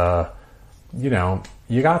the, you know,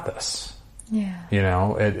 you got this. Yeah. You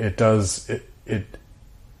know, it does...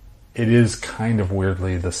 It is kind of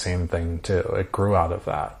weirdly the same thing, too. It grew out of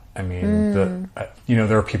that. I mean, you know,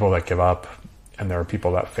 there are people that give up, and there are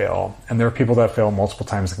people that fail. And there are people that fail multiple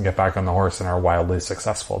times and get back on the horse and are wildly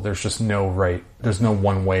successful. There's just there's no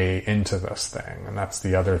one way into this thing. And that's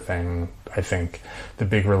the other thing, I think, the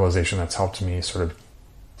big realization that's helped me sort of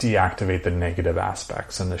deactivate the negative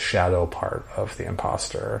aspects and the shadow part of the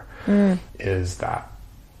imposter is that,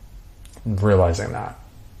 realizing that.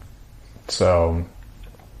 So...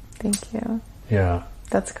 Thank you. Yeah.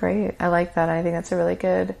 That's great. I like that. I think that's a really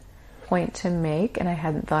good point to make, and I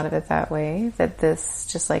hadn't thought of it that way, that this,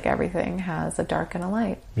 just like everything, has a dark and a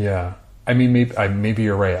light. Yeah. I mean, maybe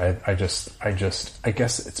you're right. I guess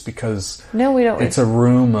it's because no, we don't. It's a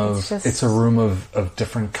room of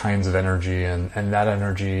different kinds of energy, and that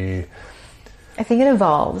energy, I think it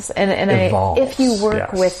evolves, and if you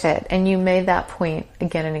work with it, and you made that point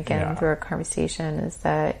again and again through our conversation, is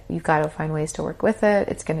that you've got to find ways to work with it.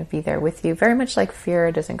 It's going to be there with you, very much like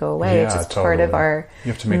fear doesn't go away. Yeah, it's just part of our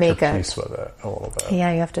You have to make your peace with it a little bit.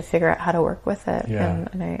 Yeah, you have to figure out how to work with it, yeah.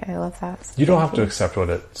 and I love that. So you don't have to accept what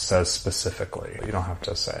it says specifically. You don't have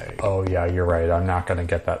to say, oh yeah, you're right, I'm not going to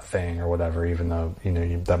get that thing or whatever, even though, you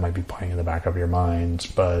know, that might be playing in the back of your mind.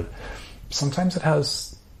 But sometimes it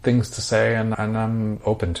has things to say, and I'm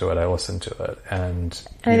open to it. I listen to it, and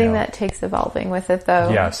I think that takes evolving with it, though.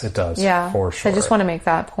 Yes, it does. Yeah, for sure. I just want to make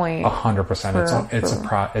that point.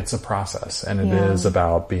 100%. It's a process, and it is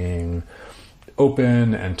about being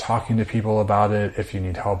open and talking to people about it. If you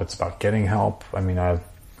need help, it's about getting help. I mean, I've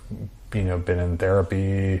been in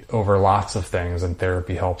therapy over lots of things, and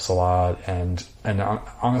therapy helps a lot. And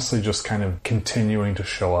honestly, just kind of continuing to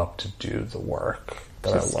show up to do the work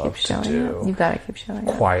that I love to do. You've got to keep showing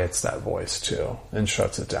up. Quiets that voice too and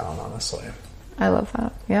shuts it down, honestly. I love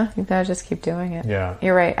that. Yeah, you've got to just keep doing it. Yeah.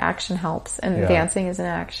 You're right. Action helps. And dancing is an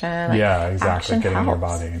action. Yeah, exactly. Getting in your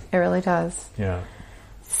helps. body. It really does. Yeah.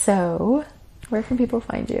 So, where can people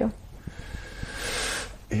find you?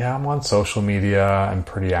 Yeah, I'm on social media. I'm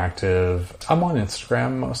pretty active. I'm on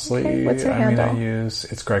Instagram mostly. Okay, what's your handle?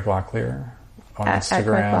 It's Greg Locklear on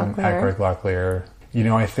Instagram. at Greg Locklear. You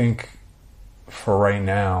know, I think for right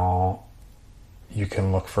now, you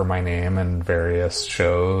can look for my name in various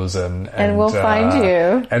shows, and we'll find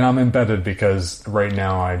you. And I'm embedded because right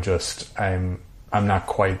now I'm not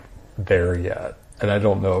quite there yet, and I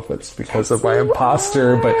don't know if it's because of my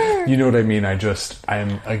imposter, but you know what I mean. I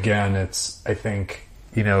think,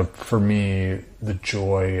 you know, for me, the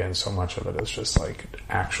joy and so much of it is just like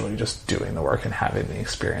actually just doing the work and having the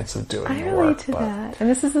experience of doing the work. I relate to that. And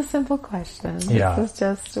this is a simple question. Yeah. This is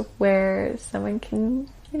just where someone can,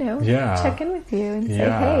 you know, check in with you and say,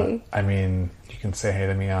 hey. I mean, you can say hey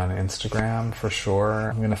to me on Instagram for sure.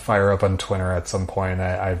 I'm going to fire up on Twitter at some point.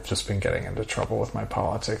 I've just been getting into trouble with my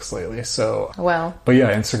politics lately. So, but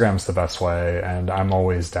yeah, Instagram's the best way, and I'm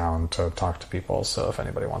always down to talk to people. So if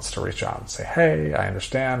anybody wants to reach out and say, hey, I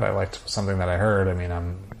understand, I liked something that I heard. I mean,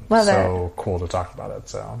 I'm cool to talk about it.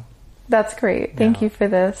 So that's great. Thank you for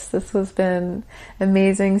this. This has been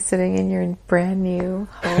amazing, sitting in your brand new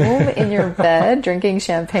home in your bed drinking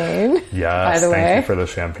champagne. Yes, thank you for the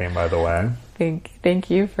champagne, by the way.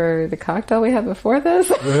 Thank you for the cocktail we had before this.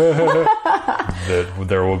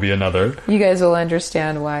 There will be another. You guys will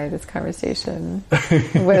understand why this conversation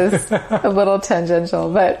was a little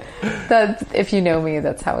tangential, but if you know me,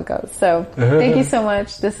 that's how it goes. So thank you so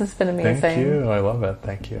much. This has been amazing. Thank you. I love it.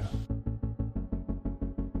 Thank you.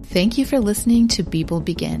 Thank you for listening to People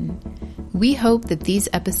Begin. We hope that these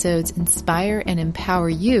episodes inspire and empower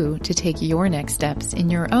you to take your next steps in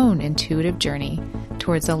your own intuitive journey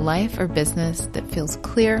towards a life or business that feels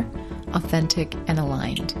clear, authentic, and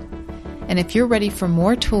aligned. And if you're ready for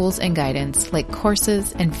more tools and guidance like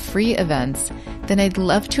courses and free events, then I'd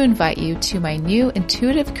love to invite you to my new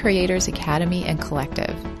Intuitive Creators Academy and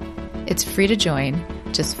Collective. It's free to join.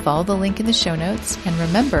 Just follow the link in the show notes and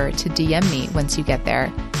remember to DM me once you get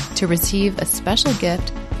there to receive a special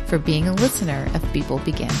gift for being a listener of People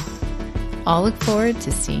Begin. I'll look forward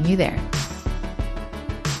to seeing you there.